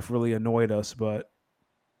Mahomes' wife really annoyed us, but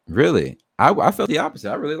really, I felt the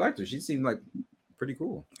opposite. I really liked her. She seemed like pretty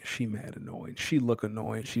cool. She mad annoying. She look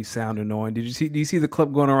annoying. She sound annoying. Do you see the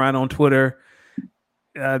clip going around on Twitter?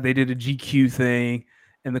 They did a GQ thing,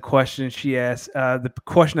 and the question she asked, the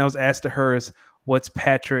question that was asked to her is, what's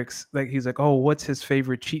Patrick's, like, he's like, oh, what's his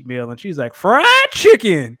favorite cheat meal? And she's like, fried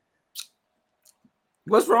chicken.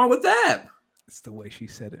 What's wrong with that? It's the way she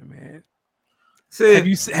said it, man. See,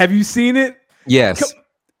 have you seen it? Yes.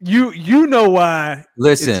 You know why.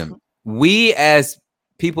 Listen, we as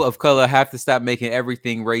people of color have to stop making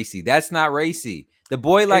everything racy. That's not racy. The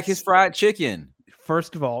boy like his fried chicken.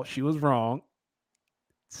 First of all, she was wrong.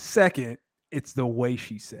 Second, it's the way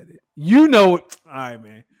she said it. You know it. All right,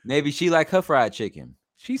 man. Maybe she like her fried chicken.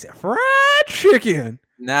 She said fried chicken.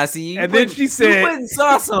 Nah, see, then she said, you putting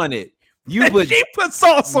sauce on it. She put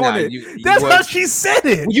sauce on it. That's how she said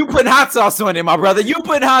it. You put hot sauce on it, my brother. You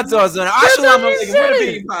put hot sauce on it. Where the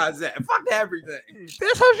bean pies at? Fuck everything.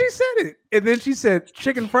 That's how she said it. And then she said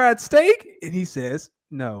chicken fried steak, and he says,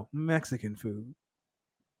 no, Mexican food.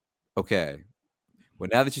 Okay. Well,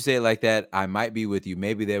 now that you say it like that, I might be with you.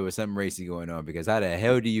 Maybe there was something racy going on, because how the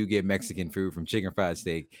hell do you get Mexican food from chicken fried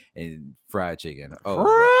steak and fried chicken? Oh,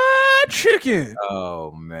 fried chicken.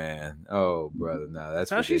 Oh man. Oh brother. No, that's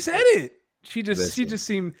how she said it. She just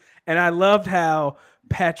seemed, and I loved how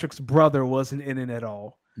Patrick's brother wasn't in it at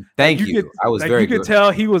all. Thank you. I was very. You could tell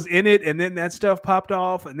he was in it, and then that stuff popped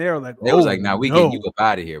off, and they were like, "It was like, now we get you up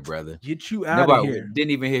out of here, brother. Get you out of here." Didn't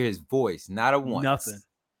even hear his voice. Not a once. Nothing.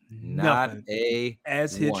 Not a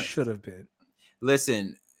as it should have been.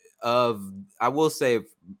 Listen, I will say,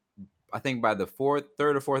 I think by the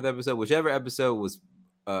third or fourth episode, whichever episode was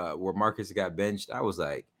where Marcus got benched, I was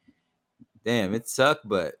like, damn, it sucked,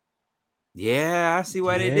 but yeah, I see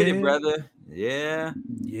why they did it, brother. Yeah.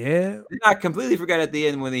 I completely forgot at the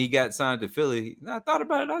end when he got signed to Philly. I thought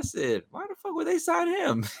about it. I said, why the fuck would they sign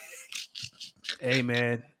him? Hey,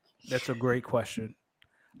 man, that's a great question.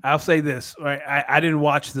 I'll say this, right? I didn't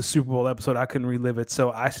watch the Super Bowl episode. I couldn't relive it,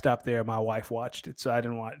 so I stopped there. My wife watched it, so I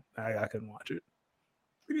couldn't watch it.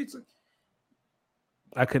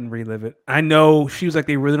 I couldn't relive it. I know she was like,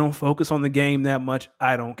 they really don't focus on the game that much.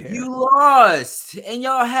 I don't care. You lost, and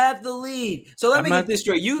y'all have the lead. So let me get this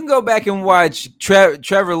straight. You can go back and watch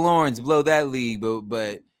Trevor Lawrence blow that lead,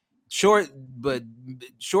 but shorten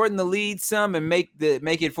the lead some and make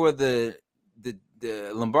it for the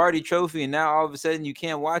Lombardi Trophy, and now all of a sudden you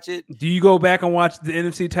can't watch it. Do you go back and watch the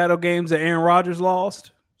NFC title games that Aaron Rodgers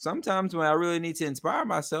lost? Sometimes when I really need to inspire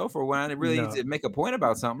myself, or when I really need to make a point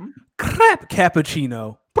about something. Crap,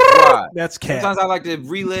 cappuccino. Why? That's cap. Sometimes I like to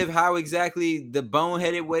relive how exactly the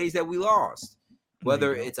boneheaded ways that we lost.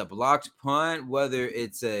 Whether it's a blocked punt, whether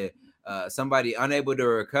it's a somebody unable to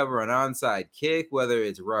recover an onside kick, whether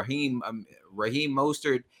it's Raheem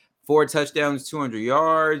Mostert 4 touchdowns, 200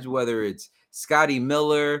 yards, whether it's Scotty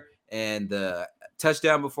Miller and the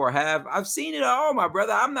touchdown before half. I've seen it all, my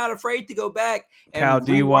brother. I'm not afraid to go back and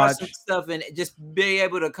rewatch some stuff and just be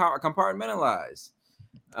able to compartmentalize.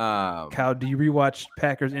 Cal, do you rewatch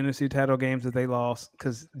Packers NFC title games that they lost?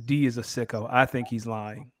 Because D is a sicko. I think he's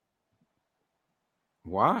lying.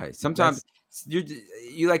 Why? Sometimes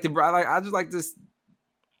you like to. I just like this.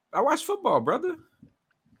 I watch football, brother.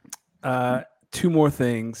 2 more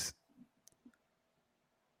things.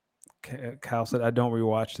 Kyle said, I don't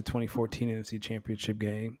rewatch the 2014 NFC Championship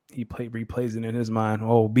game. He replays it in his mind.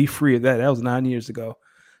 Oh, be free of that. That was 9 years ago.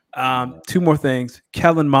 2 more things.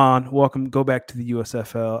 Kellen Mond, welcome. Go back to the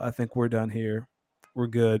USFL. I think we're done here. We're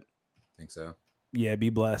good. I think so. Yeah, be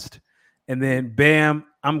blessed. And then, Bam,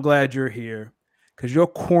 I'm glad you're here because your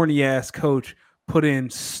corny ass coach put in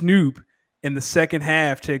Snoop in the second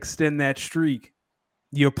half to extend that streak.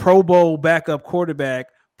 Your Pro Bowl backup quarterback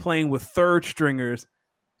playing with third stringers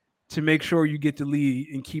to make sure you get the lead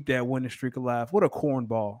and keep that winning streak alive. What a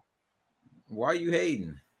cornball. Why are you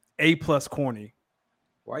hating? A+ corny.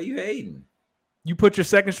 Why are you hating? You put your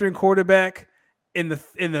second string quarterback in the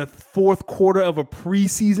fourth quarter of a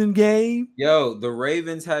preseason game? Yo, the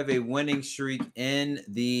Ravens have a winning streak in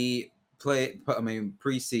the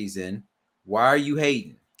preseason. Why are you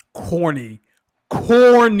hating? Corny.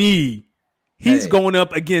 He's going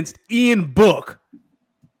up against Ian Book.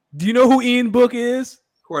 Do you know who Ian Book is?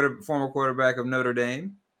 Former quarterback of Notre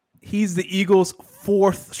Dame. He's the Eagles'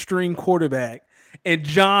 4th string quarterback. And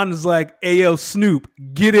John's like, "Ayo, Snoop,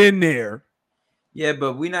 get in there." Yeah,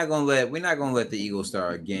 but we're not gonna let the Eagles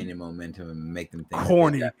start gaining momentum and make them think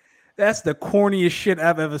corny. That's the corniest shit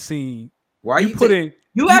I've ever seen. Why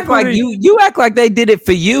you act like they did it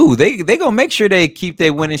for you? They gonna make sure they keep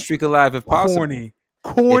their winning streak alive if possible. Corny.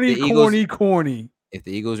 If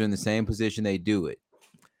the Eagles are in the same position, they do it.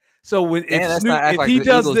 So if he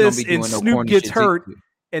does this and Snoop gets hurt,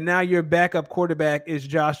 and now your backup quarterback is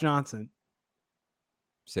Josh Johnson.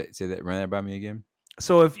 Say that. Run that by me again.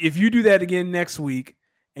 So if you do that again next week,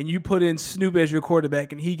 and you put in Snoop as your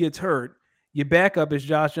quarterback, and he gets hurt, Your backup is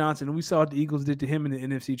Josh Johnson, and we saw what the Eagles did to him in the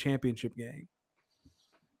NFC Championship game.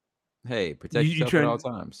 Hey, protect yourself at all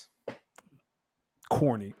times.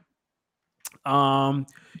 Corny. You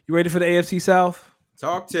ready for the AFC South?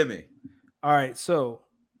 Talk to me. All right. So,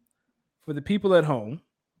 for the people at home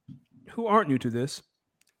who aren't new to this,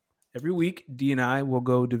 every week D and I will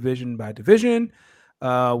go division by division.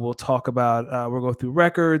 We'll talk about. We'll go through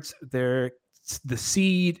records. The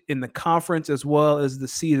seed in the conference as well as the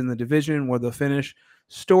seed in the division where they'll finish.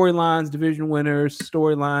 Storylines, division winners,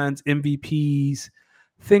 storylines, MVPs,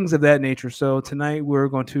 things of that nature. So tonight we're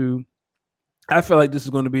going to. I feel like this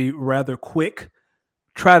is going to be rather quick.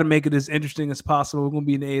 Try to make it as interesting as possible. We're going to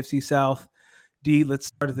be in the AFC South. D, let's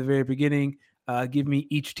start at the very beginning. Give me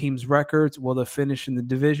each team's records, where they'll finish in the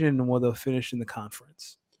division and where they'll finish in the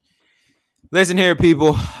conference. Listen here,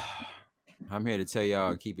 people. I'm here to tell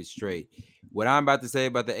y'all, keep it straight. What I'm about to say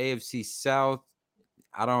about the AFC South,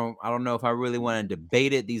 I don't know if I really want to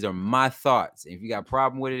debate it. These are my thoughts. And if you got a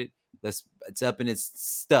problem with it, it's up and it's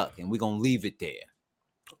stuck, and we're gonna leave it there.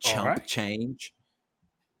 Chump change.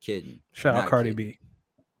 Kidding. Shout out Cardi B.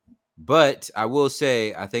 But I will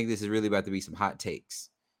say, I think this is really about to be some hot takes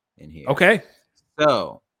in here. Okay.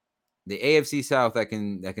 So the AFC South that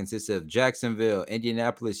consists of Jacksonville,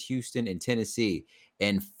 Indianapolis, Houston, and Tennessee.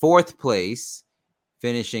 In fourth place,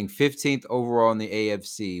 finishing 15th overall in the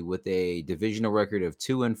AFC with a divisional record of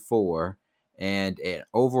 2-4 and an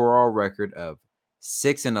overall record of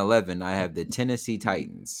 6-11. I have the Tennessee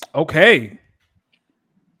Titans. Okay.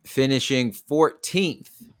 Finishing 14th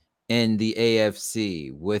in the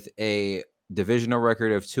AFC with a divisional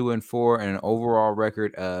record of 2-4 and an overall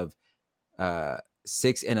record of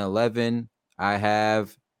 6-11. I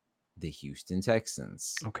have the Houston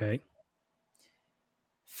Texans. Okay.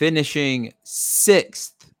 Finishing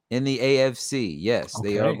 6th in the AFC. Yes,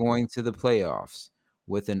 they are going to the playoffs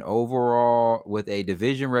with a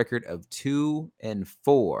division record of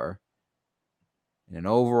 2-4 and an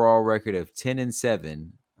overall record of 10-7.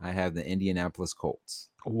 I have the Indianapolis Colts.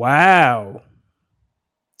 Wow.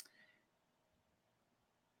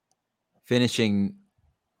 Finishing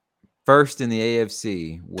first in the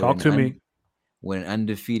AFC. Talk to me. With an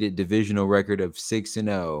undefeated divisional record of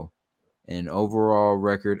 6-0 and an overall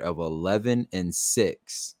record of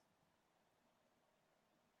 11-6.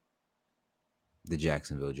 The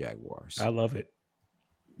Jacksonville Jaguars. I love it.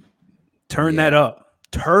 Turn that up.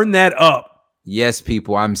 Turn that up. Yes,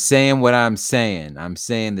 people. I'm saying what I'm saying. I'm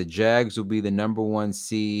saying the Jags will be the number 1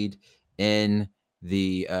 seed in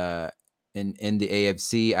the in the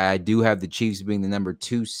AFC. I do have the Chiefs being the number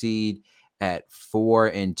 2 seed at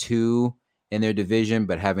 4-2 in their division,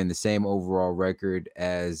 but having the same overall record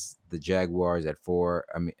as the Jaguars at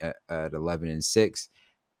 11-6.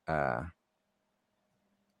 I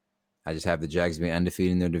just have the Jags being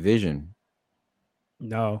undefeated in their division.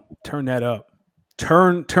 No, turn that up.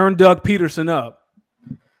 Turn Doug Peterson up.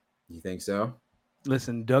 You think so?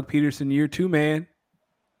 Listen, Doug Peterson year 2, man.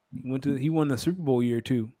 He won the Super Bowl year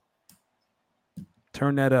 2.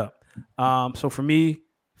 Turn that up. So for me,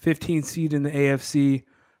 15 seed in the AFC,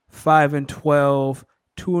 5-12,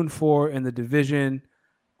 2-4 in the division.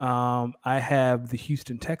 I have the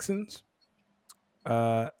Houston Texans.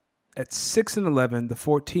 At 6-11, the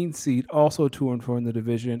 14th seed, also 2-4 in the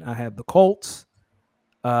division. I have the Colts.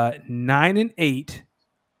 9-8,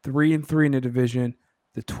 3-3 in the division.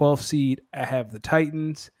 The 12th seed, I have the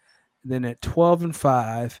Titans. Then at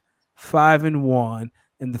 12-5, 5-1,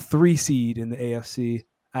 and the 3 seed in the AFC,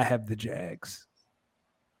 I have the Jags.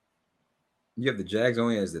 You have the Jags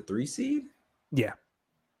only as the 3 seed? Yeah.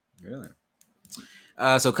 Really?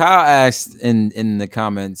 So Kyle asked in the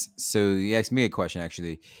comments, so he asked me a question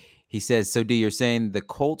actually. He says, so D, you're saying the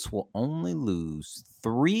Colts will only lose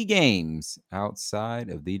 3 games outside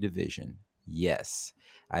of the division? Yes.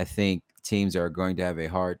 I think teams are going to have a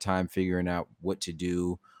hard time figuring out what to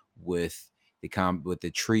do with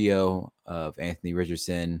the trio of Anthony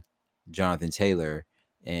Richardson, Jonathan Taylor,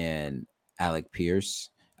 and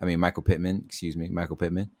Michael Pittman.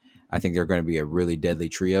 I think they're going to be a really deadly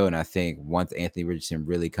trio. And I think once Anthony Richardson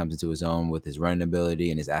really comes into his own with his running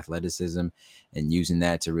ability and his athleticism and using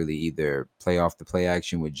that to really either play off the play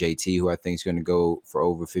action with JT, who I think is going to go for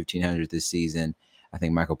over 1,500 this season. I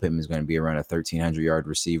think Michael Pittman is going to be around a 1,300-yard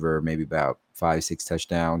receiver, maybe about 5-6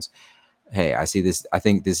 touchdowns. Hey, I see this. I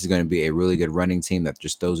think this is going to be a really good running team that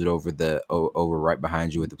just throws it over right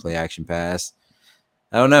behind you with the play action pass.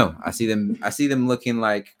 I don't know. I see them looking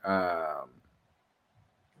like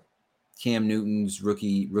Cam Newton's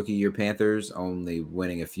rookie year Panthers, only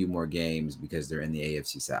winning a few more games because they're in the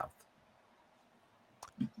AFC South.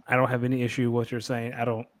 I don't have any issue with what you're saying.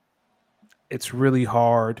 It's really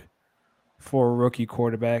hard for a rookie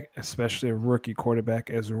quarterback, especially a rookie quarterback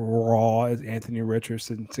as raw as Anthony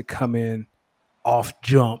Richardson, to come in off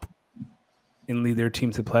jump and lead their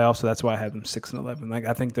team to the playoffs. So that's why I have them 6-11. Like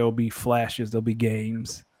I think there'll be flashes, there'll be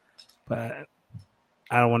games, but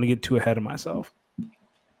I don't want to get too ahead of myself.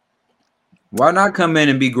 Why not come in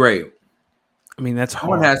and be great? I mean, that's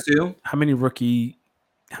hard. Someone has to. How many?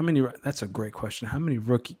 That's a great question. How many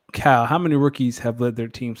rookies have led their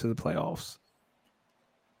teams to the playoffs?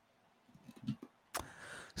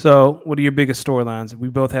 So, what are your biggest storylines? We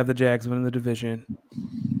both have the Jags winning the division.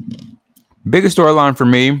 Biggest storyline for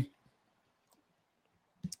me,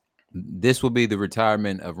 this will be the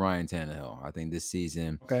retirement of Ryan Tannehill. I think this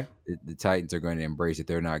season, the Titans are going to embrace it.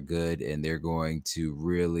 They're not good, and they're going to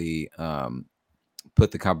really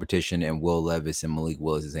put the competition in Will Levis and Malik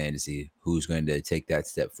Willis' hand to see who's going to take that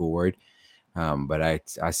step forward. But I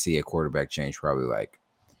see a quarterback change probably like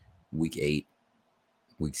week 8,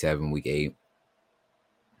 week 7, week 8.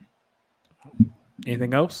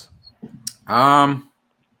 Anything else? I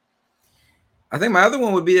think my other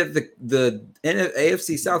one would be that the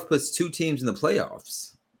AFC South puts 2 teams in the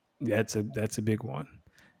playoffs. That's a big one.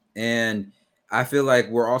 And I feel like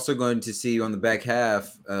we're also going to see on the back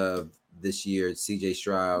half of this year, CJ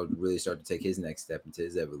Stroud really start to take his next step into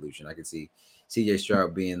his evolution. I could see CJ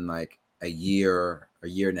Stroud being like a year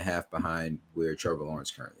and a half behind where Trevor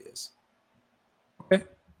Lawrence currently is. Okay.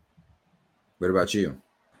 What about you?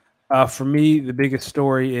 For me, the biggest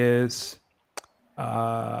story is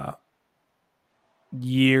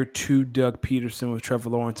year 2 Doug Peterson with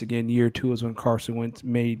Trevor Lawrence again. Year 2 is when Carson Wentz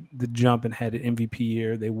made the jump and had an MVP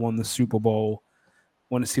year. They won the Super Bowl.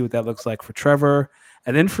 Want to see what that looks like for Trevor.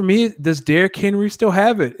 And then for me, does Derrick Henry still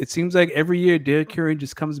have it? It seems like every year Derrick Henry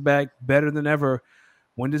just comes back better than ever.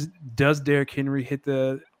 When does Derrick Henry hit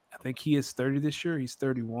I think he is 30 this year. He's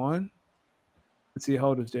 31. Let's see, how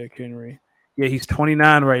old is Derrick Henry? Yeah, he's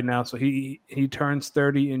 29 right now. So he turns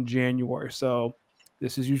 30 in January. So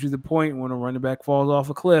this is usually the point when a running back falls off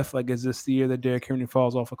a cliff. Like, is this the year that Derrick Henry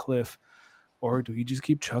falls off a cliff? Or do he just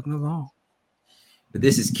keep chugging along? But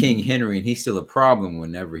this is King Henry, and he's still a problem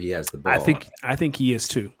whenever he has the ball. I think he is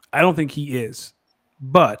too. I don't think he is.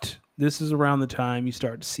 But this is around the time you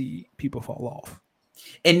start to see people fall off.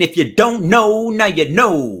 And if you don't know, now you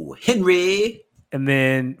know, Henry. And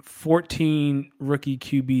then 14 rookie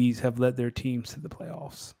QBs have led their teams to the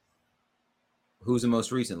playoffs. Who's the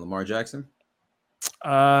most recent? Lamar Jackson?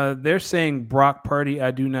 They're saying Brock Purdy.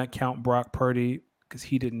 I do not count Brock Purdy because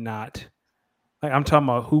he did not. Like, I'm talking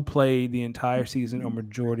about who played the entire season or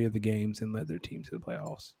majority of the games and led their team to the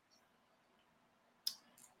playoffs.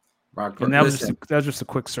 Brock Purdy. And that was just a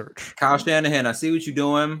quick search. Kyle Shanahan, I see what you're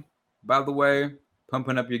doing. By the way,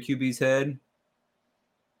 pumping up your QB's head.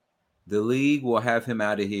 The league will have him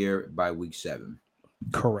out of here by week 7.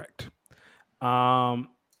 Correct.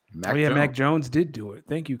 Mac Jones did do it.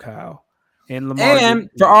 Thank you, Kyle. And Lamar. And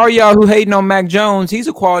for all y'all who hating on Mac Jones, he's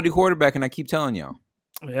a quality quarterback, and I keep telling y'all.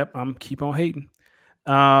 Yep, I'm keep on hating.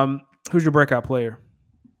 Who's your breakout player?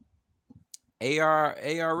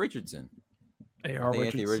 A.R. Richardson.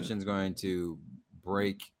 Anthony Richardson's going to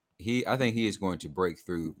break. I think he is going to break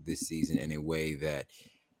through this season in a way that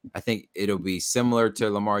I think it'll be similar to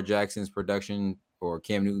Lamar Jackson's production or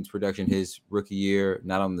Cam Newton's production his rookie year.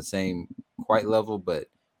 Not on the same quite level, but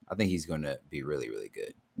I think he's going to be really, really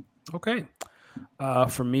good. Okay.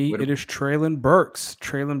 For me, it is Treylon Burks.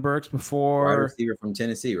 Treylon Burks before wide receiver from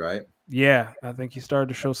Tennessee, right? Yeah, I think he started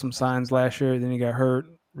to show some signs last year. Then he got hurt.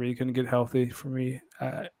 Really couldn't get healthy. For me,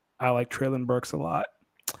 I like Treylon Burks a lot.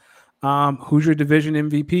 Who's your division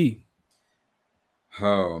MVP?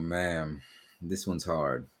 Oh man, this one's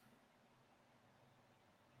hard.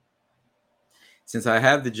 Since I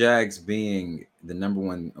have the Jags being the number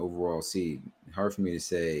 1 overall seed, hard for me to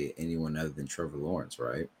say anyone other than Trevor Lawrence,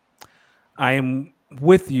 right? I am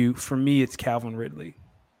with you. For me, it's Calvin Ridley.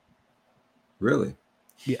 Really?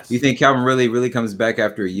 Yes. You think Calvin Ridley really comes back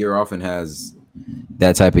after a year off and has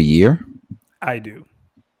that type of year? I do.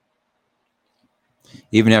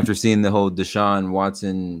 Even after seeing the whole Deshaun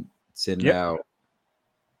Watson sitting out.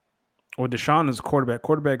 Well, Deshaun is a quarterback.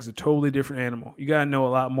 Quarterback is a totally different animal. You got to know a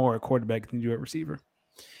lot more at quarterback than you do at receiver.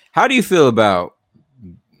 How do you feel about,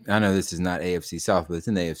 I know this is not AFC South, but it's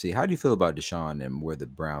in the AFC. How do you feel about Deshaun and where the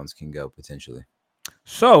Browns can go potentially?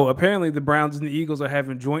 So apparently the Browns and the Eagles are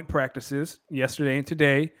having joint practices yesterday and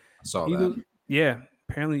today. I saw that. Yeah.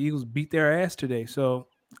 Apparently the Eagles beat their ass today. So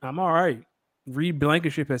I'm all right. Reed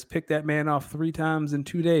Blankenship has picked that man off 3 times in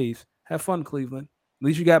 2 days. Have fun, Cleveland. At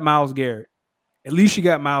least you got Myles Garrett. At least you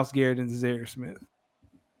got Myles Garrett and Zaire Smith.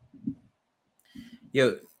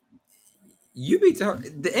 Yo, You be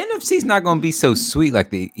talking. The NFC's not going to be so sweet like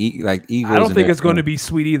the I Eagles don't and think their it's going to fans. be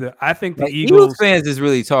sweet either. I think the Like Eagles Eagles fans is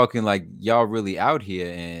really talking like y'all really out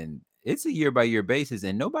here, and it's a year by year basis,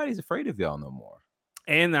 and nobody's afraid of y'all no more.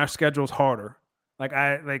 and our schedule's harder.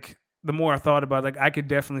 Like the more I thought about it, like I could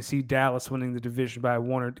definitely see Dallas winning the division by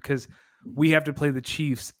one or because we have to play the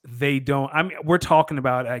Chiefs. They don't. I mean, we're talking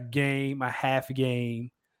about a game, a half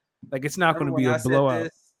game. Like it's not going Remember to when be a I said blowout.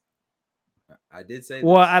 this? I did say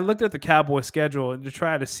Well, this. I looked at the Cowboys schedule and to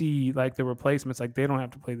try to see like the replacements. Like they don't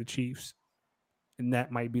have to play the Chiefs, and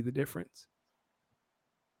that might be the difference.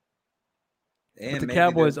 But And the maybe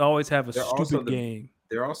Cowboys always have a they're also stupid game.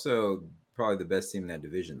 they're also probably the best team in that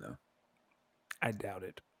division though. I doubt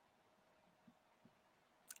it.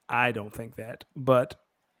 I don't think that, but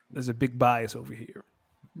there's a big bias over here.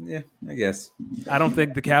 Yeah, I guess. I don't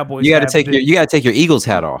think the Cowboys You got to have take the your Eagles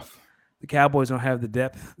hat off. the Cowboys don't have the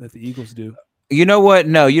depth that the Eagles do. You know what?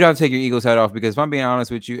 No, you don't have to take your Eagles hat off because if I'm being honest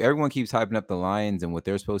with you, everyone keeps hyping up the Lions and what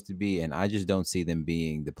they're supposed to be, and I just don't see them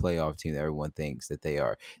being the playoff team that everyone thinks that they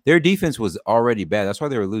are. Their defense was already bad. That's why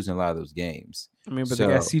they were losing a lot of those games. I mean, but they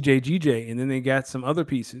got So CJ, and then they got some other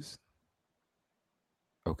pieces.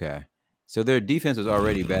 okay, so their defense was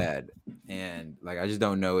already bad, and like I just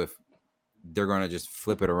don't know if they're gonna just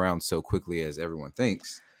flip it around so quickly as everyone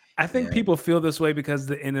thinks. I think And people feel this way because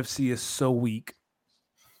the NFC is so weak.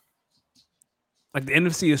 Like the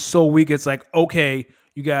NFC is so weak. It's like, okay,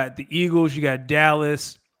 you got the Eagles, you got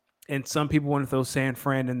Dallas, and some people want to throw San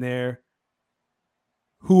Fran in there.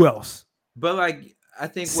 Who else? but like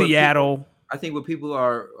Seattle, I think what people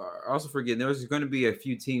are also forgetting there's going to be a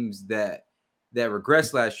few teams that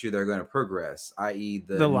regressed last year that are going to progress, i.e.,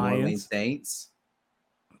 the the New Orleans Lions. Saints.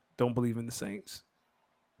 Don't believe in the Saints.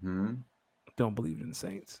 Hmm. Don't believe in the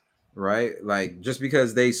Saints. Right, like just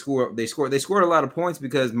because they scored a lot of points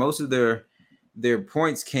because most of their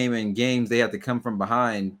points came in games they had to come from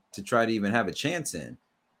behind to try to even have a chance in.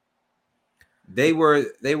 They were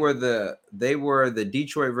the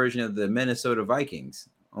Detroit version of the Minnesota Vikings.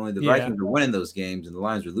 Only the Yeah. Vikings were winning those games and the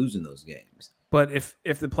Lions were losing those games. But if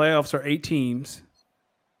the playoffs are 8 teams,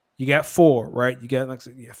 you got four, right? You got like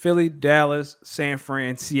Philly, Dallas, San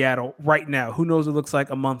Fran, Seattle. Right now, who knows? It looks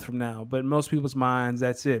like a month from now, but in most people's minds,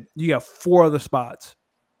 that's it. You got four other spots.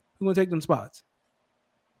 Who gonna take them spots?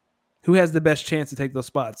 Who has the best chance to take those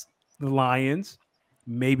spots? The Lions,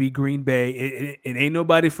 maybe Green Bay. It ain't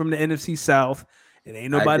nobody from the NFC South. It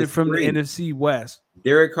ain't I nobody from the disagree. NFC West.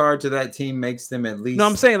 Derek Carr to that team makes them at least. No,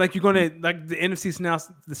 I'm saying like you're gonna like the NFC now.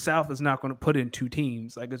 The South is not going to put in two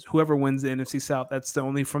teams. Like it's whoever wins the NFC South. That's the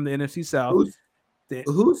only from the NFC South.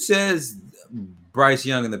 Who says Bryce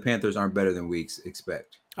Young and the Panthers aren't better than we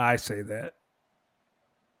expect? I say that.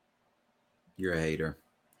 You're a hater.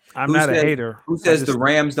 I'm not a hater. Who says the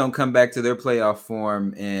Rams don't come back to their playoff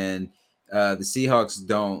form and the Seahawks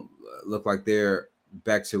don't look like they're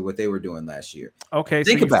back to what they were doing last year? Okay,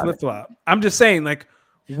 think so you about flip flop. I'm just saying, like,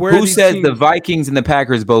 where who says teams... the Vikings and the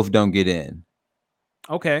Packers both don't get in?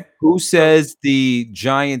 Okay. Who says the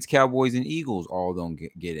Giants, Cowboys, and Eagles all don't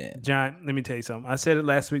get in? John, let me tell you something. I said it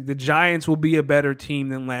last week. The Giants will be a better team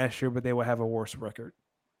than last year, but they will have a worse record.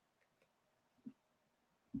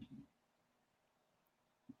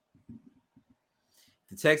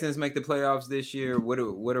 The Texans make the playoffs this year. If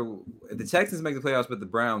the Texans make the playoffs, but the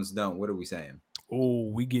Browns don't? What are we saying? Oh,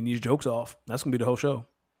 we getting these jokes off. That's gonna be the whole show.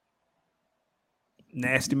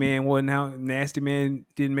 Nasty Man wasn't out. Nasty Man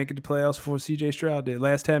didn't make it to playoffs before CJ Stroud did.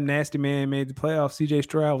 Last time Nasty Man made the playoffs, CJ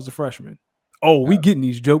Stroud was a freshman. Oh, we getting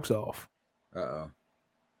these jokes off. Uh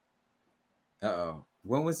oh.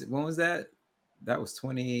 When was that? That was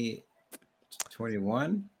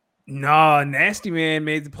 2021. No, Nasty Man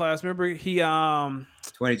made the playoffs. Remember he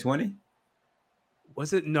 2020?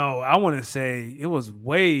 Was it? No, I want to say it was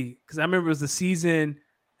way because I remember it was the season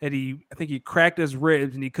that I think he cracked his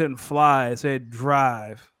ribs and he couldn't fly. So he had to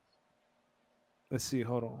drive. Let's see.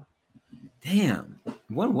 Hold on. Damn.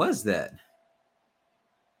 When was that?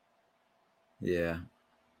 Yeah.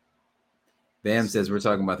 Bam says we're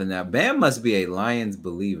talking about that now. Bam must be a Lions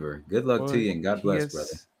believer. Good luck to you and God bless, brother.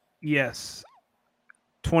 Yes.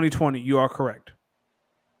 2020. You are correct.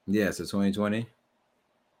 Yeah, so 2020.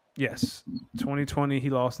 Yes. 2020, he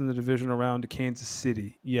lost in the divisional round to Kansas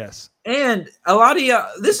City. Yes. And a lot of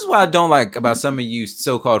y'all, this is what I don't like about some of you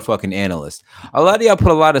so-called fucking analysts. A lot of y'all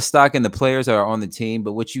put a lot of stock in the players that are on the team,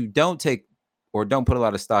 but what you don't take or don't put a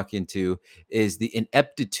lot of stock into is the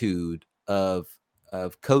ineptitude of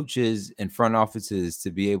coaches and front offices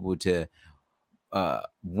to be able to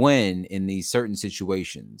win in these certain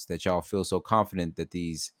situations that y'all feel so confident that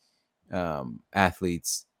these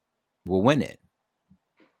athletes will win it.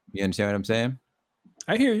 You understand what I'm saying?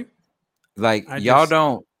 I hear you. Like y'all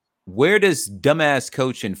don't. Where does dumbass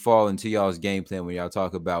coaching fall into y'all's game plan when y'all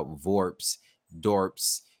talk about VORPs,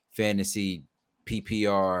 DORPs, fantasy,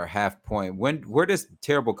 PPR, half point? Where does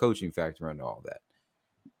terrible coaching factor into all that?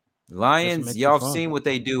 Lions, y'all seen what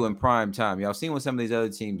they do in prime time. Y'all seen what some of these other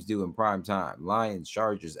teams do in prime time. Lions,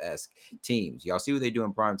 Chargers-esque teams. Y'all see what they do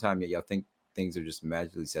in prime time, yet y'all think things are just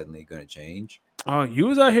magically suddenly going to change? Oh, you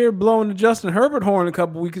was out here blowing the Justin Herbert horn a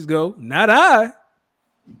couple weeks ago. Not I.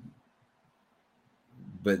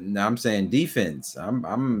 But now I'm saying defense.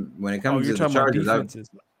 I'm when it comes to the Chargers.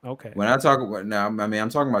 Okay. When I talk about now, I mean I'm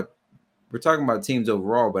talking about we're talking about teams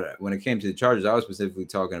overall, but when it came to the Chargers, I was specifically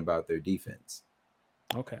talking about their defense.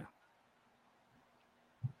 Okay.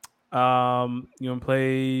 You want to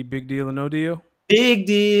play Big Deal or No Deal? Big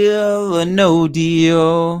Deal or No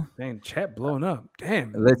Deal. Dang, chat blowing up.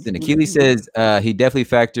 Damn. Listen, Achilles says he definitely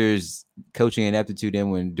factors coaching and aptitude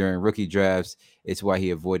in when during rookie drafts. It's why he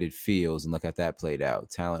avoided Fields, and look how that played out.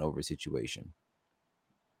 Talent over situation.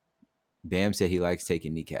 Bam said he likes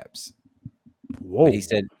taking kneecaps. Whoa. But he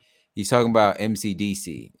said he's talking about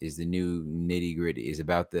MCDC is the new nitty gritty. Is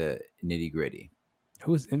about the nitty gritty.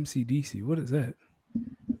 Who is MCDC? What is that?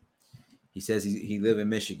 He says he live in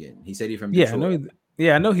Michigan. He said he's from Detroit.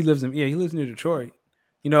 I know he lives he lives near Detroit.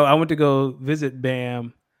 You know, I went to go visit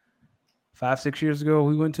Bam 5-6 years ago.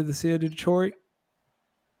 We went to the city of Detroit.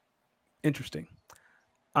 Interesting.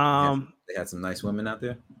 They had some nice women out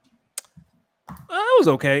there. It was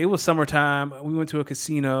okay. It was summertime. We went to a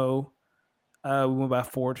casino. We went by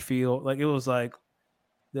Ford Field. Like it was like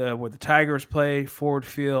where the Tigers play, Ford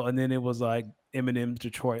Field, and then it was like Eminem's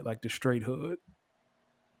Detroit, like the straight hood.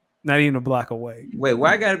 Not even a block away. Wait,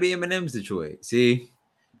 why gotta be Eminem's Detroit? See?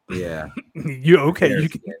 Yeah. You're okay.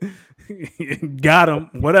 You got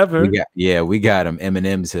him. Whatever. We got him.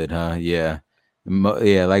 Eminem's hood, huh? Yeah.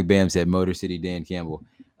 Like Bam said, Motor City Dan Campbell.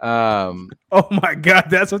 Oh my God,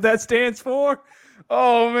 that's what that stands for?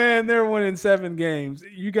 Oh man, they're winning 7 games.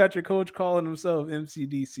 You got your coach calling himself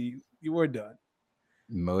MCDC. You were done.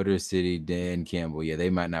 Motor City Dan Campbell. Yeah, they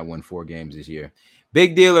might not win 4 games this year.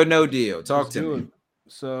 Big deal or no deal? Talk to me.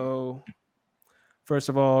 So, first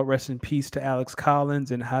of all, rest in peace to Alex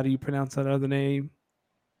Collins. And how do you pronounce that other name?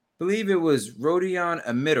 I believe it was Rodion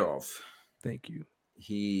Amidov. Thank you.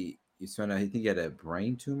 He found out he had a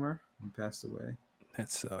brain tumor. He passed away.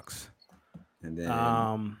 That sucks. And then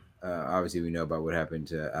obviously we know about what happened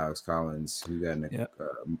to Alex Collins, who got in a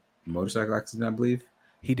motorcycle accident, I believe.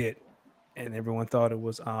 He did. And everyone thought it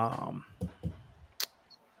was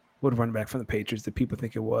what running back from the Patriots that people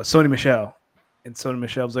think it was. Sony Michel. And Sony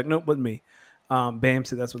Michel was like, nope, wasn't me. Bam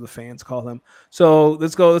said that's what the fans call him. So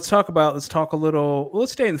let's talk a little.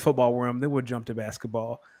 Let's stay in the football room. Then we'll jump to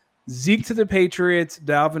basketball. Zeke to the Patriots,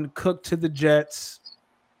 Dalvin Cook to the Jets.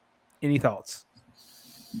 Any thoughts?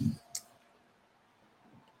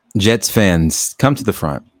 Jets fans, come to the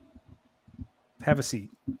front. Have a seat.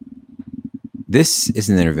 This is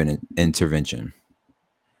an intervention.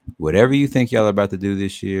 Whatever you think y'all are about to do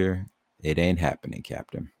this year, it ain't happening,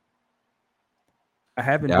 Captain. I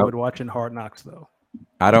have enjoyed watching Hard Knocks, though.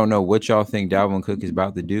 I don't know what y'all think Dalvin Cook is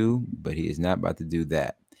about to do, but he is not about to do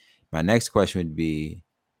that. My next question would be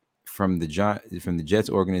from the Jets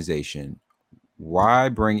organization, why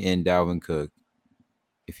bring in Dalvin Cook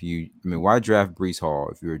why draft Breece Hall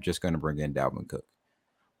if you're just going to bring in Dalvin Cook?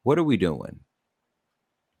 What are we doing?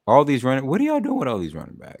 What are y'all doing with all these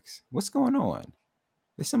running backs? What's going on?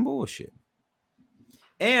 It's some bullshit.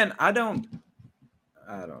 And I don't know.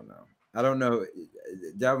 I don't know.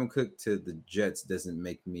 Dalvin Cook to the Jets doesn't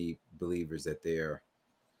make me believers that they're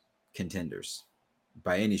contenders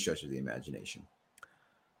by any stretch of the imagination.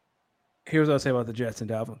 Here's what I'll say about the Jets and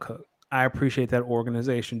Dalvin Cook. I appreciate that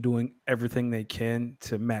organization doing everything they can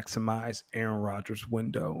to maximize Aaron Rodgers'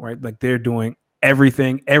 window, right? Like they're doing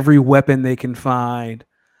everything, every weapon they can find.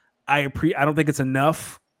 I don't think it's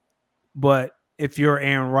enough, but if you're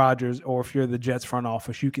Aaron Rodgers or if you're the Jets front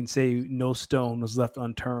office, you can say no stone was left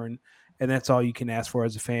unturned, and that's all you can ask for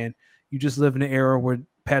as a fan. You just live in an era where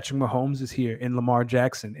Patrick Mahomes is here, and Lamar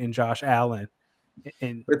Jackson, and Josh Allen.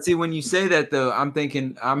 But see, when you say that, though,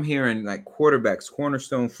 I'm hearing like quarterbacks,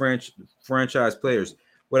 cornerstone franchise players.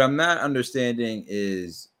 What I'm not understanding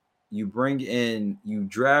is you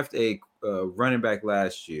draft a running back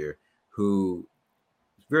last year who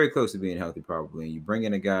is very close to being healthy, probably. And you bring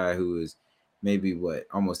in a guy who is maybe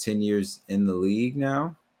almost 10 years in the league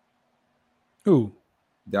now. Who?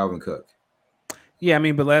 Dalvin Cook. Yeah, I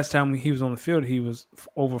mean, but last time he was on the field, he was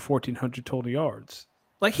over 1,400 total yards.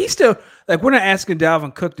 Like he's still we're not asking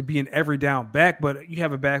Dalvin Cook to be an every down back, but you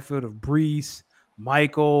have a backfield of Breece,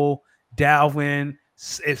 Michael, Dalvin,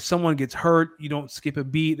 If someone gets hurt, you don't skip a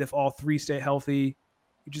beat. If all three stay healthy,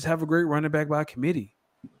 you just have a great running back by committee.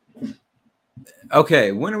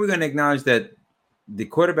 Okay, when are we going to acknowledge that the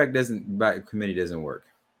quarterback by committee doesn't work?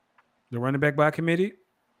 The running back by committee?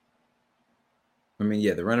 I mean,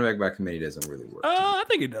 yeah, the running back by committee doesn't really work. I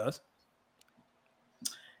think it does.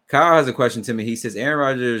 Kyle has a question to me. He says, Aaron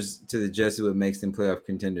Rodgers to the Jets, what makes them playoff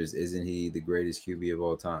contenders. Isn't he the greatest QB of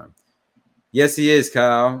all time? Yes, he is,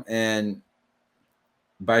 Kyle. And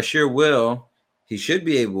by sheer will, he should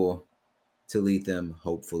be able to lead them,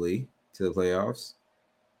 hopefully, to the playoffs.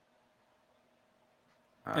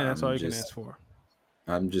 And that's all you can ask for.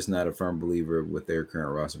 I'm just not a firm believer with their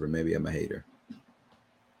current roster, but maybe I'm a hater.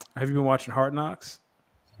 Have you been watching Hard Knocks?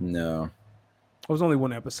 No. It was only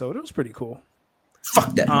one episode. It was pretty cool.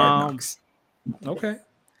 Fuck that Hard Knocks. Okay.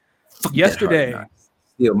 Fuck yesterday,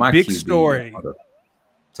 Yo, my big QB, story.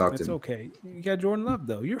 Talk to It's me. okay. You got Jordan Love,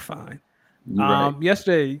 though. You're fine. You're right.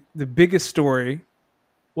 Yesterday, the biggest story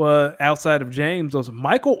was outside of James was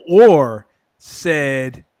Michael Orr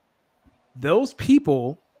said those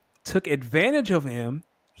people took advantage of him.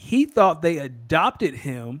 He thought they adopted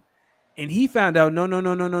him, and he found out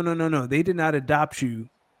no. They did not adopt you.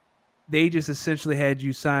 They just essentially had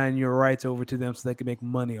you sign your rights over to them so they could make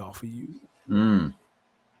money off of you.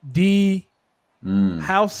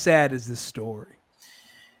 How sad is this story?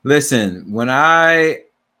 Listen, when I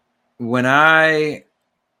heard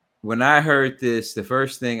this, the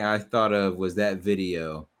first thing I thought of was that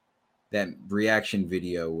video, that reaction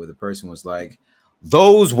video where the person was like,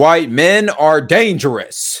 "Those white men are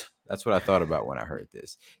dangerous." That's what I thought about when I heard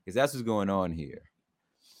this, because that's what's going on here.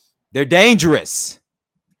 They're dangerous.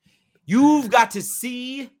 You've got to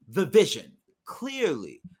see the vision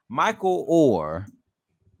clearly. Michael Orr.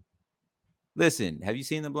 Listen, have you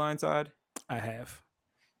seen The Blind Side? I have.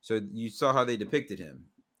 So you saw how they depicted him.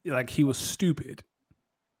 Like he was stupid.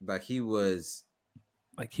 Like he was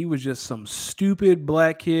just some stupid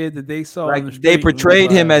black kid that they saw. Like they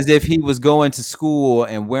portrayed him as if he was going to school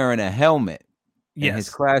and wearing a helmet. Yes. And his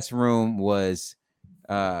classroom was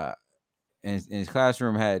and his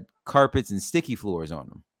classroom had carpets and sticky floors on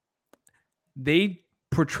them. They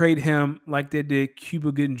portrayed him like they did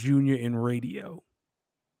Cuba Gooding Jr. in Radio.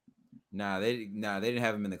 They didn't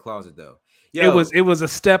have him in the closet though. It was a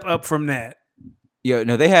step up from that.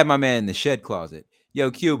 No, they had my man in the shed closet.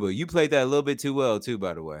 Yo, Cuba, you played that a little bit too well too,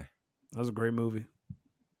 by the way. That was a great movie.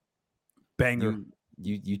 Banger.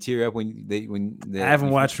 You tear up when I haven't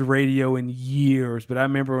watched Radio in years, but I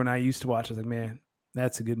remember when I used to watch it, I was like, man,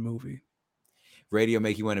 that's a good movie. Radio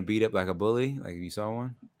make you want to beat up like a bully? Like if you saw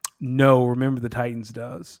one? No, Remember the Titans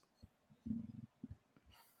does.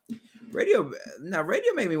 Radio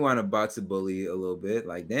made me want to box a bully a little bit.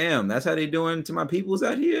 Like, damn, that's how they doing to my peoples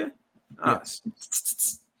out here? Yes.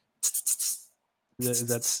 Is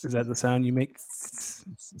that the sound you make?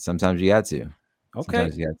 Sometimes you got to. Okay.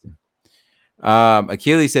 Sometimes you got to.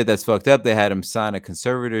 Achilles said that's fucked up. They had him sign a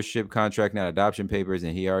conservatorship contract, not adoption papers,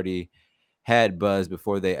 and he already had buzz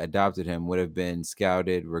before they adopted him. Would have been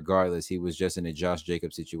scouted regardless. He was just in a Josh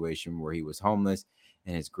Jacobs situation where he was homeless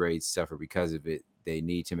and his grades suffer because of it. They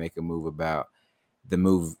need to make a move about the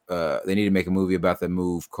move. They need to make a movie about the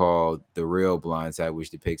move called The Real Blind Side,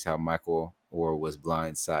 which depicts how Michael Orr was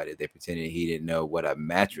blindsided. They pretended he didn't know what a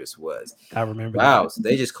mattress was. I remember. Wow, that. So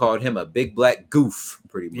they just called him a big black goof,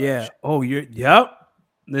 pretty much. Yeah. Oh, yep.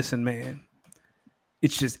 Listen, man,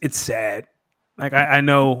 it's sad. Like I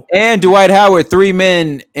know. And Dwight Howard, 3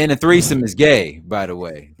 men in a threesome is gay. By the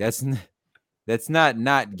way, that's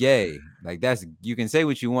not gay. Like that's, you can say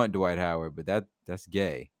what you want, Dwight Howard, but that's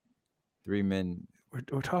gay. 3 men.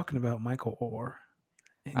 We're talking about Michael Orr.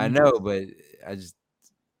 I know, but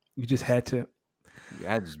you just had to.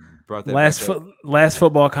 I just brought that last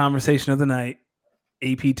football conversation of the night.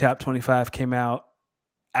 AP Top 25 came out.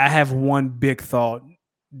 I have one big thought.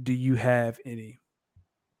 Do you have any?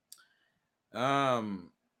 My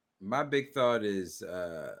big thought is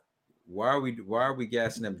why are we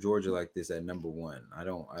gassing up Georgia like this at number 1? I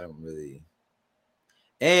don't really.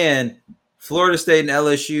 And Florida State and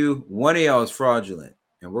LSU, one of y'all is fraudulent,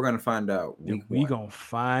 and we're gonna find out. We gonna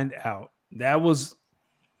find out. That was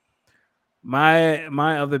my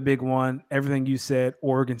other big one. Everything you said,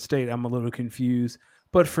 Oregon State, I'm a little confused.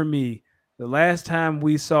 But for me, the last time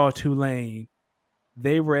we saw Tulane,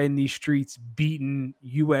 they were in these streets beating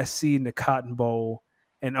USC in the Cotton Bowl,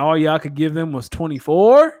 and all y'all could give them was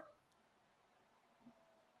 24.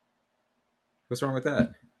 What's wrong with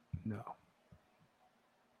that? No.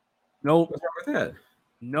 Nope. What's wrong with that?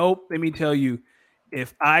 Nope. Let me tell you,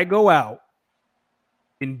 if I go out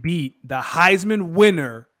and beat the Heisman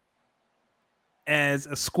winner as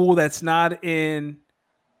a school that's not in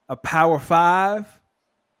A Power 5,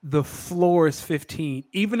 the floor is 15.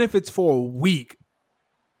 Even if it's for a week,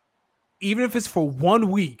 even if it's for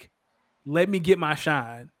 1 week, let me get my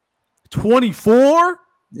shine. 24?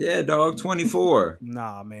 Yeah, dog. 24.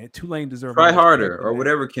 Nah, man. Tulane deserve Try more respect harder, than or that.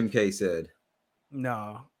 whatever Kim K said.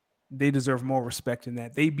 No, they deserve more respect than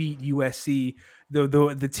that. They beat USC,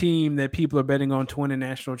 the team that people are betting on to win a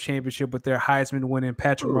national championship with their Heisman winning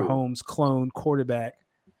Patrick Ooh. Mahomes clone quarterback.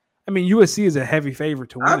 I mean, USC is a heavy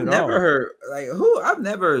favorite to win I've it never all. heard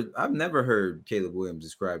I've never heard Caleb Williams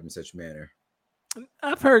described in such manner.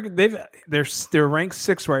 I've heard they're ranked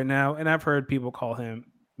 6 right now, and I've heard people call him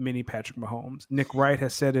mini Patrick Mahomes. Nick Wright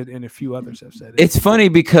has said it, and a few others have said it. It's funny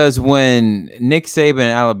because when Nick Saban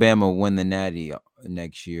and Alabama win the Natty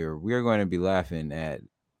next year, we're going to be laughing at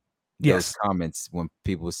those comments when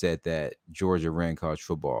people said that Georgia ran college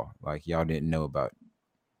football. Like y'all didn't know about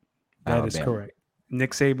That Alabama. is correct.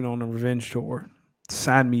 Nick Saban on a revenge tour.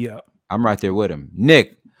 Sign me up. I'm right there with him.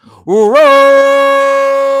 Nick, roll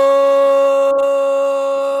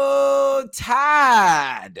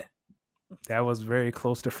Tide. That was very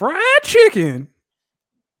close to fried chicken.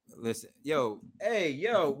 Listen,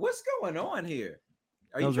 what's going on here?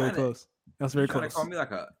 That was very close. That was very close. You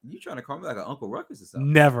trying to call me like an Uncle Ruckus or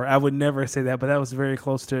something? Never. I would never say that, but that was very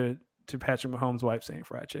close to Patrick Mahomes' wife saying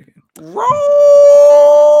fried chicken. Roll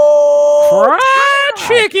fried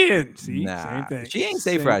chicken. See, same thing. She ain't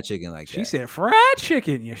say fried chicken like that. She said fried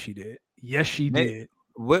chicken. Yes, she did. Yes, she did.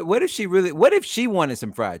 What if she really? What if she wanted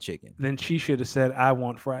some fried chicken? Then she should have said, "I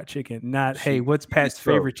want fried chicken." Not, "Hey, what's Pat's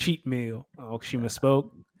favorite cheat meal?" Oh, she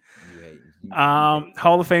misspoke.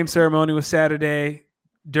 Hall of Fame ceremony was Saturday.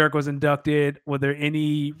 Dirk was inducted. Were there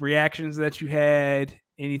any reactions that you had?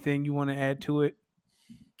 Anything you want to add to it?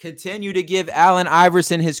 Continue to give Allen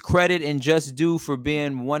Iverson his credit and just due for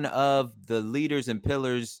being one of the leaders and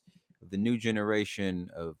pillars of the new generation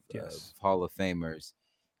of Hall of Famers.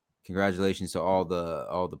 Congratulations to all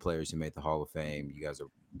the players who made the Hall of Fame. You guys are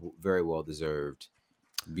very well deserved.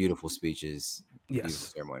 Beautiful speeches. Yes. Beautiful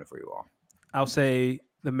ceremony for you all. I'll say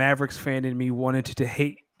the Mavericks fan in me wanted to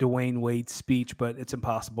hate Dwayne Wade's speech, but it's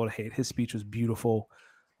impossible to hate. His speech was beautiful.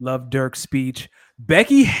 Loved Dirk's speech.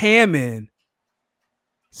 Becky Hammond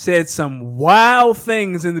said some wild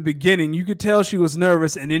things in the beginning. You could tell she was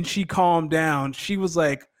nervous, and then she calmed down. She was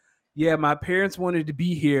like, yeah, my parents wanted to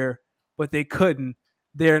be here, but they couldn't.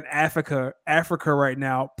 They're in Africa right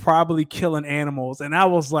now, probably killing animals. And I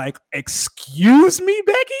was like, excuse me,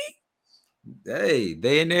 Becky? Hey,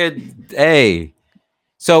 they in there. Hey.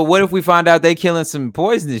 So what if we find out they killing some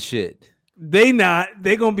poisonous shit? They not.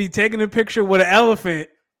 They going to be taking a picture with an elephant.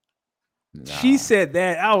 Nah. She said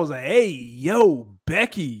that. I was like, hey, yo,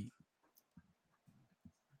 Becky.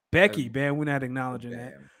 Becky, Bam, we're not acknowledging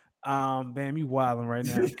that. Bam, you wilding right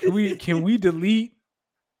now. Can we delete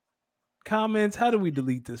comments? How do we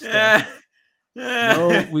delete this stuff?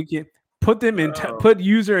 No, we can put them in put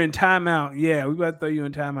user in timeout. Yeah, we about to throw you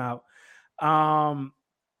in timeout. I'm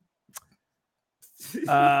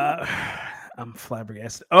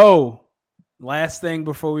flabbergasted. Oh, last thing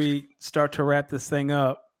before we start to wrap this thing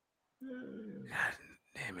up. God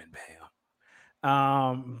damn it, Bam.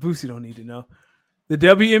 Boosie don't need to know. The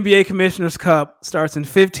WNBA Commissioner's Cup starts in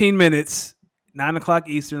 15 minutes, 9:00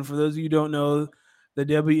 Eastern. For those of you who don't know, the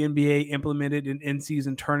WNBA implemented an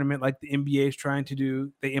in-season tournament like the NBA is trying to do.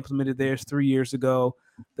 They implemented theirs 3 years ago.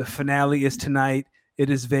 The finale is tonight. It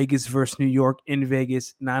is Vegas versus New York in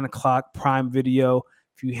Vegas, 9:00 Prime Video.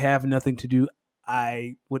 If you have nothing to do,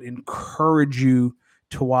 I would encourage you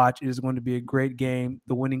to watch. It is going to be a great game.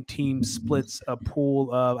 The winning team splits a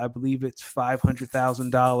pool of, I believe it's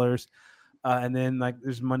 $500,000. And then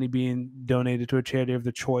there's money being donated to a charity of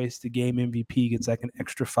the choice. The game MVP gets like an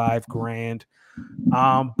extra $5,000.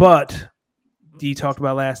 But D talked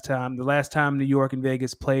about the last time New York and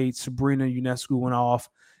Vegas played, Sabrina Ionescu went off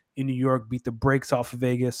in New York, beat the brakes off of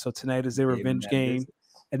Vegas. So tonight is their revenge game.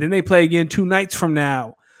 And then they play again 2 nights from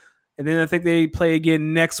now. And then I think they play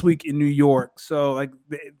again next week in New York. So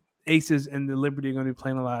the Aces and the Liberty are going to be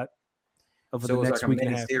playing a lot over the next week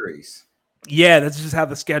and a half. Series. Yeah, that's just how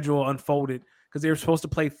the schedule unfolded, because they were supposed to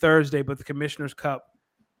play Thursday, but the Commissioner's Cup,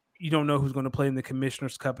 you don't know who's going to play in the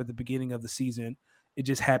Commissioner's Cup at the beginning of the season. It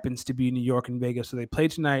just happens to be New York and Vegas. So they play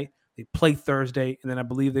tonight, they play Thursday, and then I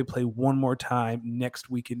believe they play one more time next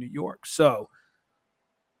week in New York. So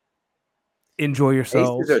enjoy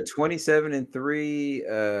yourselves. Aces are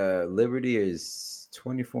 27-3. Liberty is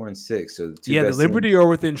 24-6. So the Liberty are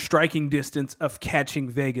within striking distance of catching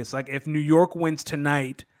Vegas. Like if New York wins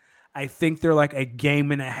tonight, I think they're like a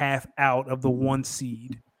game and a half out of the 1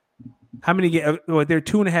 seed. How many games? Well, they're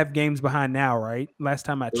 2.5 games behind now, right? Last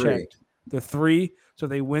time I checked. They're 3. So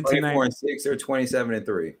they win tonight. 24-6 or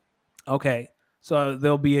 27-3. Okay. So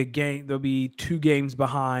there'll be a game. There'll be 2 games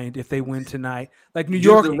behind if they win tonight. Like New Do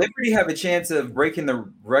York, the Liberty have a chance of breaking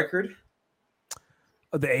the record?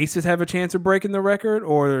 the Aces have a chance of breaking the record,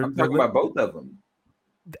 or I'm talking about both of them.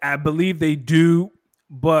 I believe they do,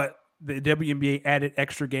 but the WNBA added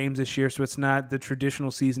extra games this year, so it's not the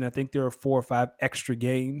traditional season. I think there are 4 or 5 extra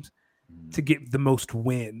games to get the most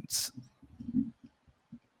wins.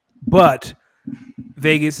 But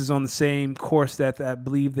Vegas is on the same course that I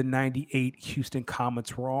believe the 98 Houston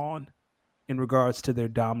Comets were on in regards to their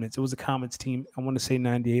dominance. It was a Comets team. I want to say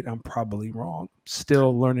 98. I'm probably wrong.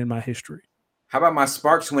 Still learning my history. How about my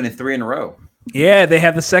Sparks winning 3 in a row? Yeah, they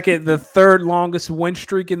have the third longest win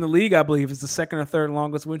streak in the league, I believe. It's the second or third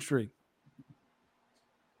longest win streak.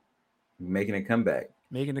 Making a comeback.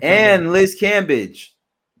 And Liz Cambridge,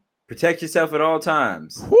 protect yourself at all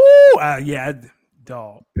times. Woo! Yeah,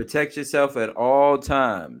 dog. Protect yourself at all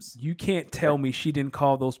times. You can't tell me she didn't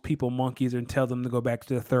call those people monkeys and tell them to go back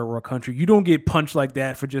to the third world country. You don't get punched like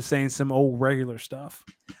that for just saying some old regular stuff.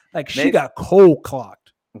 Like she got cold clocked.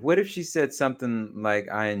 What if she said something like,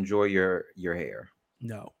 "I enjoy your hair"?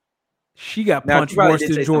 No, she got punched worse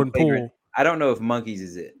than Jordan Poole. I don't know if monkeys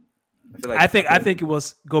is it. I think it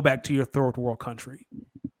was go back to your third world country.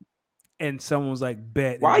 And someone was like,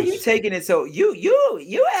 "Bet." Why are you taking it so you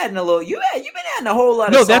adding a little? You've been adding a whole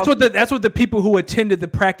lot. No, that's what the people who attended the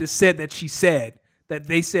practice said that she said. That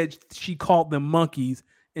they said she called them monkeys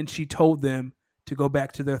and she told them to go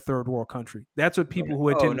back to their third world country. That's what people who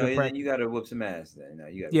attended the practice. Then you got to whoop some ass. Then no,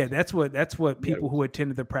 you got. Yeah, that's what people who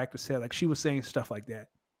attended the practice said. Like she was saying stuff like that.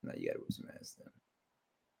 No, you got to whoop some ass. Then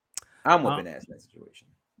I'm whooping ass in that situation.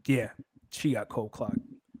 Yeah, she got cold clocked.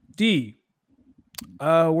 D.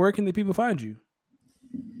 Where can the people find you?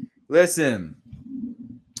 Listen,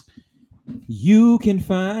 you can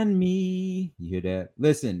find me. You hear that?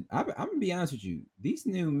 Listen, I'm gonna be honest with you. These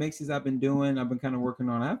new mixes I've been doing, I've been kind of working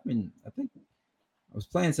on. I think I was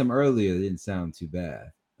playing some earlier. It didn't sound too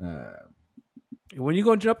bad. When you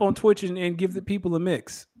gonna jump on Twitch and give the people a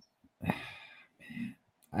mix?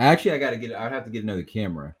 Actually, I have to get another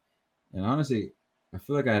camera. And honestly, I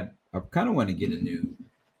feel like I kind of want to get a new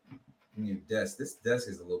desk. This desk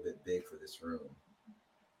is a little bit big for this room.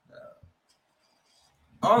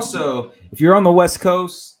 Also, if you're on the West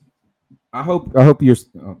Coast, I hope you're.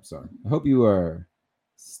 Oh, sorry. I hope you are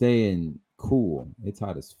staying cool. It's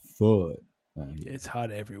hot as fuck. It's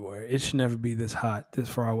hot everywhere. It should never be this hot, this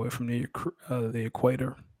far away from the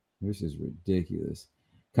equator. This is ridiculous.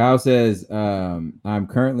 Kyle says, I'm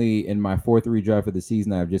currently in my 4th redraft of the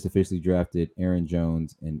season. I've just officially drafted Aaron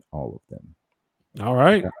Jones in all of them. All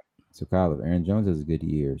right. So, Kyle, if Aaron Jones has a good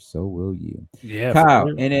year, so will you. Yeah. Kyle,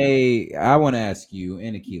 I want to ask you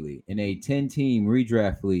and Akili, in a 10-team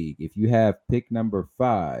redraft league, if you have pick number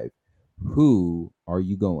 5, who are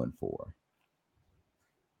you going for?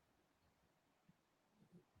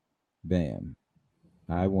 Bam.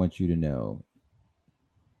 I want you to know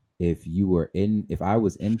if I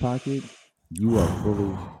was in pocket, you are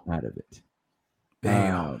fully out of it.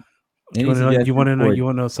 Bam. You want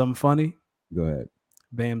to know something funny? Go ahead.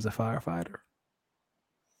 Bam's a firefighter.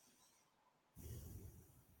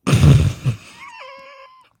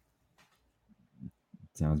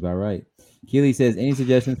 Sounds about right. Keely says, any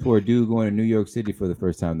suggestions for a dude going to New York City for the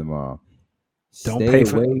first time tomorrow?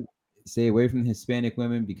 Stay away from Hispanic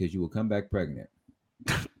women because you will come back pregnant.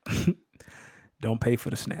 Don't pay for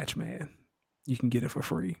the snatch, man. You can get it for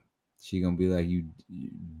free. She gonna be like, you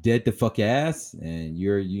dead the fuck ass, and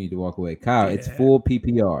you need to walk away. Kyle, It's full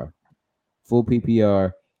PPR. Full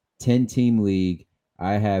PPR, 10-team league.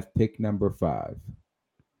 I have pick number 5.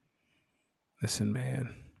 Listen,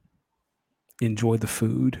 man. Enjoy the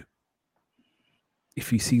food.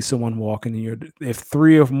 If you see someone walking if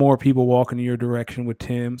 3 or more people walking in your direction with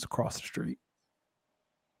Tim's, across the street.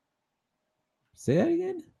 Say that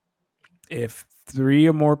again? If 3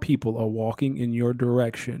 or more people are walking in your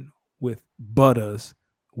direction with Butters,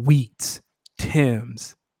 Wheats,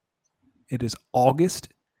 Tim's, it is August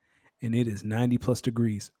and it is 90 plus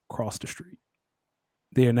degrees across the street.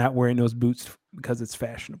 They are not wearing those boots because it's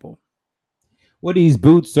fashionable. Well, these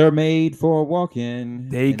boots are made for walking.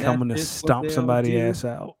 They coming to stomp somebody's ass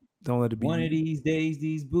out. Don't let it be. One of these days,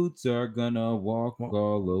 these boots are gonna walk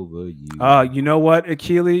all over you. You know what,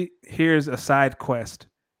 Akili? Here's a side quest.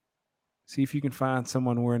 See if you can find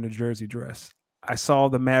someone wearing a jersey dress. I saw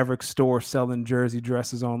the Maverick store selling jersey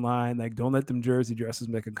dresses online. Like, don't let them jersey dresses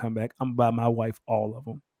make a comeback. I'm gonna buy my wife all of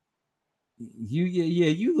them.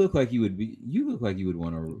 You look like you would be. You look like you would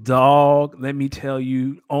want to. Dog, let me tell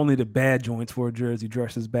you, only the bad joints wore jersey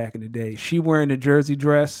dresses back in the day. She wearing a jersey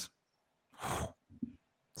dress.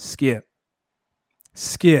 Skip.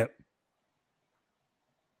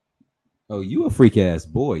 Oh, you a freak ass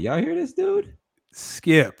boy. Y'all hear this, dude?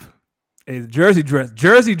 Skip. A jersey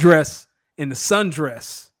dress in the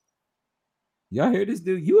sundress. Y'all hear this,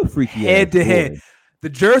 dude? You a freaky Head ass to boy. head. The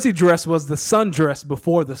jersey dress was the sundress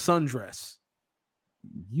before the sundress.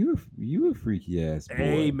 You a freaky ass boy.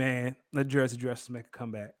 Hey, man. Let jersey dresses make a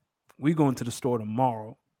comeback. We going to the store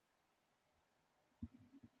tomorrow.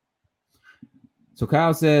 So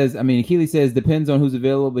Kyle says, Keely says, depends on who's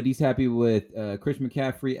available, but he's happy with Chris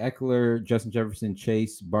McCaffrey, Eckler, Justin Jefferson,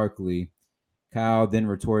 Chase, Barkley. Kyle then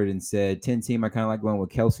retorted and said, 10 team, I kind of like going with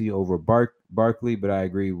Kelsey over Barkley, but I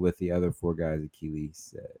agree with the other 4 guys that Keely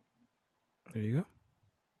said. There you go.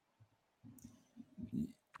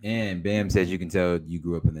 And Bam says you can tell you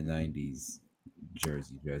grew up in the 90s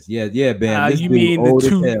jersey dress. Yeah, Bam. This you dude mean old the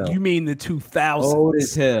as two? hell. You mean the 2000s? Old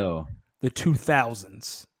as hell. The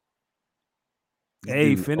 2000s. This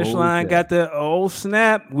Hey, dude Finish old Line as got the old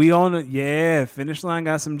snap. We on it. Yeah, Finish Line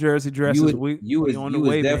got some jersey dresses. We on the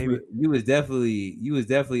way, baby. You was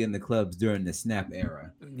definitely in the clubs during the snap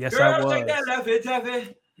era. Yes, Girls, I was. take that left it, tap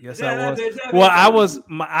it. Yes, I was. Well,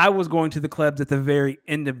 I was going to the clubs at the very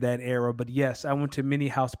end of that era, but yes, I went to many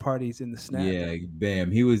house parties in the snap. Yeah,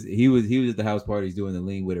 Bam. He was at the house parties doing the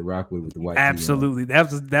lean with it, rock with the white. Absolutely,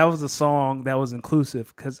 that was a song that was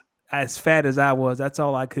inclusive because as fat as I was, that's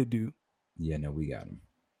all I could do. Yeah, no, we got him.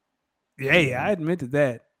 Yeah, I admitted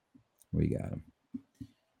that. We got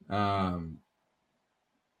him.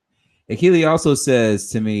 Akili also says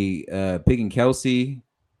to me, picking Kelsey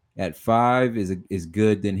at 5 is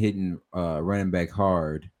good than hitting running back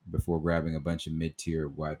hard before grabbing a bunch of mid-tier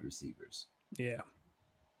wide receivers. Yeah.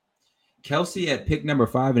 Kelsey at pick number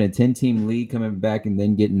 5 in a 10-team league, coming back and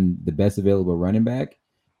then getting the best available running back,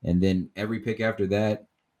 and then every pick after that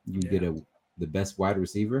you get the best wide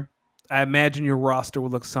receiver. I imagine your roster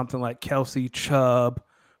would look something like Kelsey, Chubb,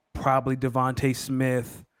 probably Devontae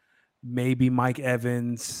Smith, maybe Mike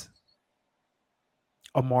Evans,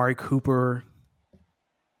 Amari Cooper.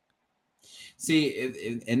 See,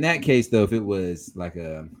 in that case, though, if it was like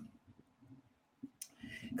because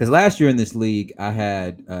last year in this league, I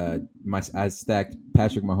had I stacked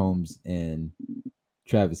Patrick Mahomes and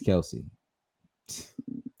Travis Kelce.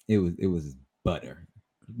 It was butter.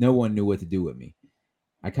 No one knew what to do with me.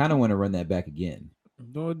 I kind of want to run that back again.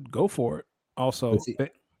 Go for it. Also,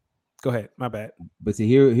 go ahead. My bad. But see,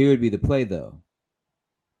 here would be the play though.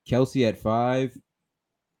 Kelsey at 5,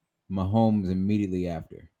 Mahomes immediately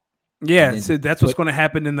after. Yeah, so that's what's going to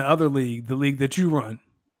happen in the other league, the league that you run.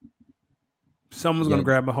 Someone's going to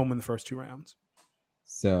grab Mahomes in the first 2 rounds.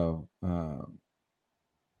 So,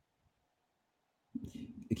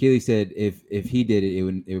 Achilles said if he did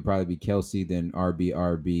it, it would probably be Kelsey, then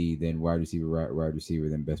RB, then wide receiver,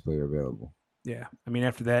 then best player available. Yeah, I mean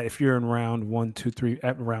after that, if you're in round 1, 2, 3,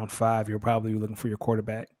 at round 5, you're probably looking for your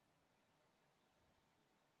quarterback.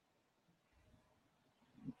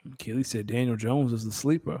 Achilles said Daniel Jones is the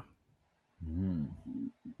sleeper.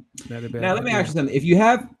 Now let me ask you something. If you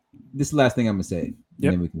have this is the last thing I'm gonna say,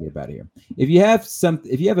 and then we can get out of here. If you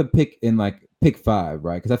have a pick in like pick 5,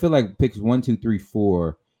 right? Because I feel like picks 1, 2, 3,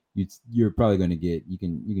 4, you're probably gonna get you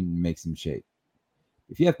can make some shape.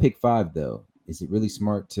 If you have pick 5 though, is it really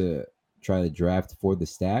smart to try to draft for the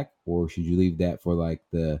stack, or should you leave that for like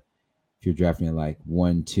if you're drafting at like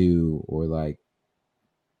 1, 2, or like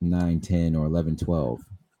 9, 10, or 11, 12?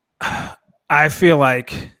 I feel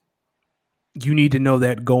like you need to know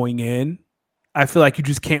that going in. I feel like you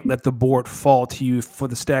just can't let the board fall to you for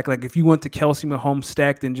the stack. Like if you want the Kelsey Mahomes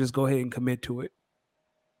stack, then just go ahead and commit to it.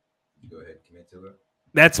 Go ahead, commit to it.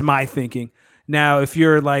 That's my thinking. Now, if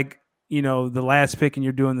you're like, the last pick and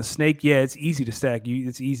you're doing the snake, yeah, it's easy to stack.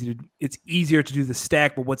 It's easier to do the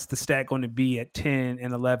stack, but what's the stack going to be at 10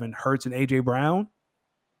 and 11? Hurts and AJ Brown?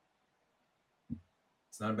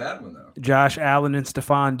 It's not a bad one though. Josh Allen and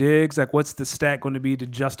Stephon Diggs. Like, what's the stack going to be to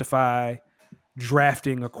justify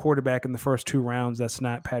drafting a quarterback in the first 2 rounds that's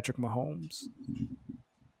not Patrick Mahomes?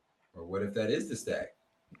 Or what if that is the stack?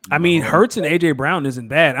 I mean, Hurts and AJ Brown isn't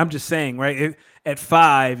bad. I'm just saying, right? At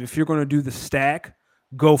 5, if you're going to do the stack,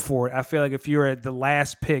 go for it. I feel like if you're at the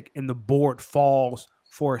last pick and the board falls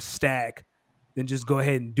for a stack, then just go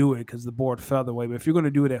ahead and do it because the board fell the way. But if you're going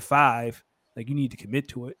to do it at 5, like you need to commit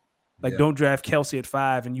to it. Like don't draft Kelsey at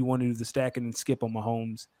 5 and you want to do the stack and then skip on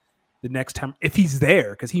Mahomes the next time if he's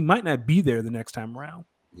there, because he might not be there the next time around.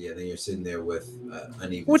 Yeah, then you're sitting there with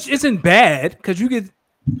uneven. Which isn't bad because you get.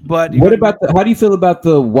 But what about how do you feel about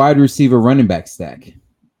the wide receiver running back stack?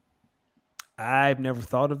 I've never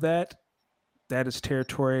thought of that. That is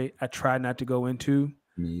territory I try not to go into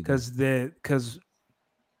because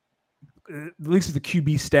at least the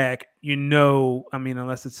QB stack, I mean,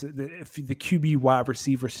 unless it's if the QB wide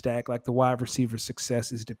receiver stack, like the wide receiver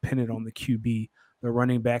success is dependent on the QB, the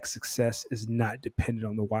running back success is not dependent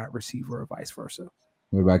on the wide receiver or vice versa.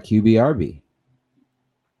 What about QBRB?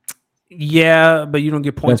 Yeah, but you don't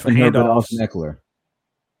get points Justin for Herbert, handoffs. Austin Eckler.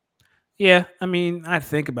 Yeah, I mean, I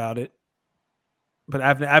think about it, but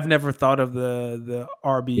I've never thought of the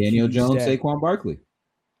RB Daniel QB Jones, stack. Saquon Barkley.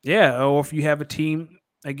 Yeah, or if you have a team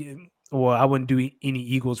again. Well, I wouldn't do any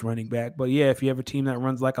Eagles running back, but yeah, if you have a team that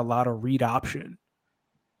runs like a lot of read option,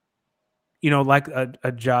 like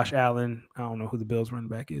a Josh Allen. I don't know who the Bills running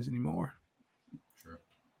back is anymore. Sure.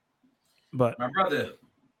 But my brother,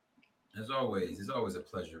 as always, it's always a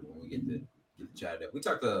pleasure when we get to chat up. We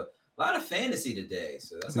talked a lot of fantasy today,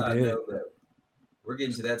 so that's how I know that we're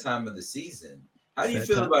getting to that time of the season. How do you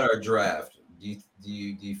feel about our draft? Do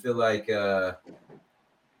you feel like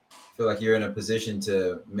you're in a position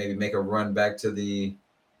to maybe make a run back to the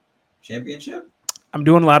championship? I'm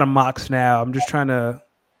doing a lot of mocks now. I'm just trying to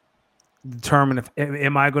determine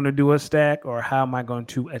am I going to do a stack or how am I going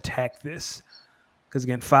to attack this? Because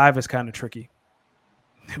again, 5 is kind of tricky.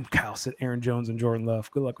 Kyle said Aaron Jones and Jordan Love.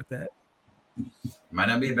 Good luck with that. Might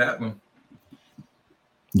not be a bad one.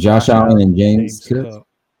 Josh Allen and James Cook.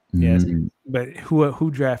 Yes, but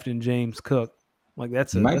who drafted James Cook? Like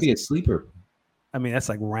that's might be a sleeper. I mean, that's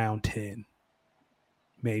like round 10,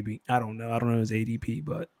 maybe. I don't know his ADP,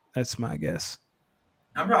 but that's my guess.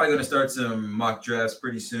 I'm probably going to start some mock drafts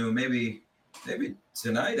pretty soon. Maybe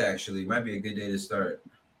tonight, actually. Might be a good day to start.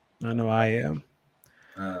 I know I am.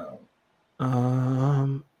 How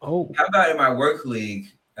about in my work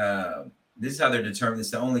league? This is how they're determined.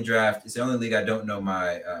 It's the only draft. It's the only league I don't know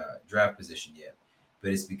my draft position yet.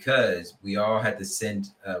 But it's because we all had to send,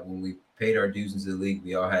 when we paid our dues into the league,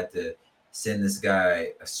 we all had to send this guy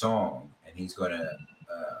a song. And he's going to,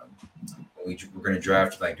 we're going to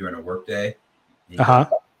draft like during a work day.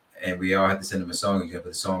 And we all have to send him a song. He's going to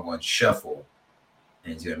put the song on shuffle.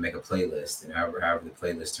 And he's going to make a playlist. And however the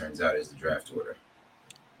playlist turns out is the draft order.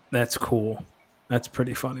 That's cool. That's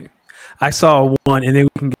pretty funny. I saw one, and then we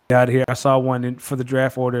can get out of here. I saw one for the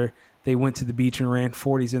draft order. They went to the beach and ran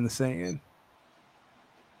 40s in the sand.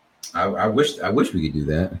 I wish we could do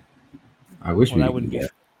that. I wish we could do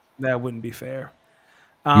that. That wouldn't be fair.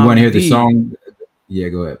 You want to hear the song? Yeah,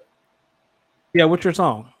 go ahead. Yeah, what's your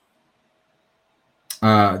song?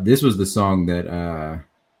 This was the song that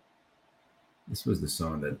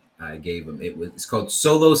I gave him. It's called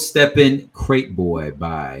 "Solo Steppin' Crate Boy"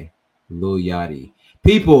 by Lil Yachty.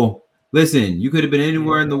 People, listen, you could have been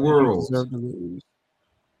anywhere in the world,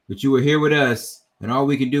 but you were here with us, and all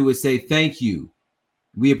we can do is say thank you.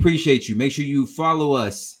 We appreciate you. Make sure you follow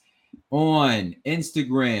us on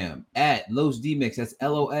Instagram at LosDemix. That's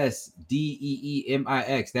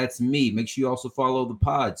LOSDEEMIX. That's me. Make sure you also follow the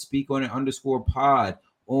pod. Speak on it _pod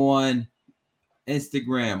on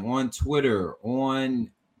Instagram, on Twitter,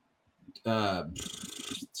 on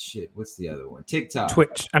what's the other one? TikTok.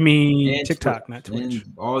 Twitch. I mean TikTok, not Twitch. And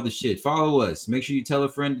all the shit. Follow us. Make sure you tell a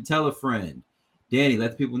friend to tell a friend. Danny,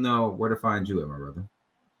 let the people know where to find you at, my brother.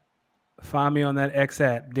 Find me on that X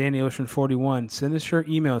app, Danny Ocean 41. Send us your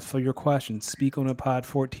emails for your questions.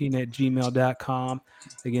 speakonthepod14@gmail.com.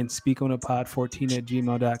 Again,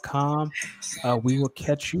 speakonthepod14@gmail.com. We will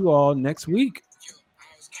catch you all next week.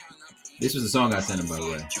 This was a song I sent him, by the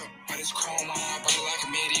way.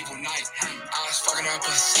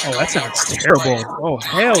 Oh, that sounds terrible. Oh,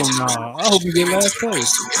 hell no. I hope you get last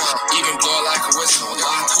place.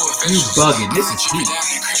 You bugging. This is deep.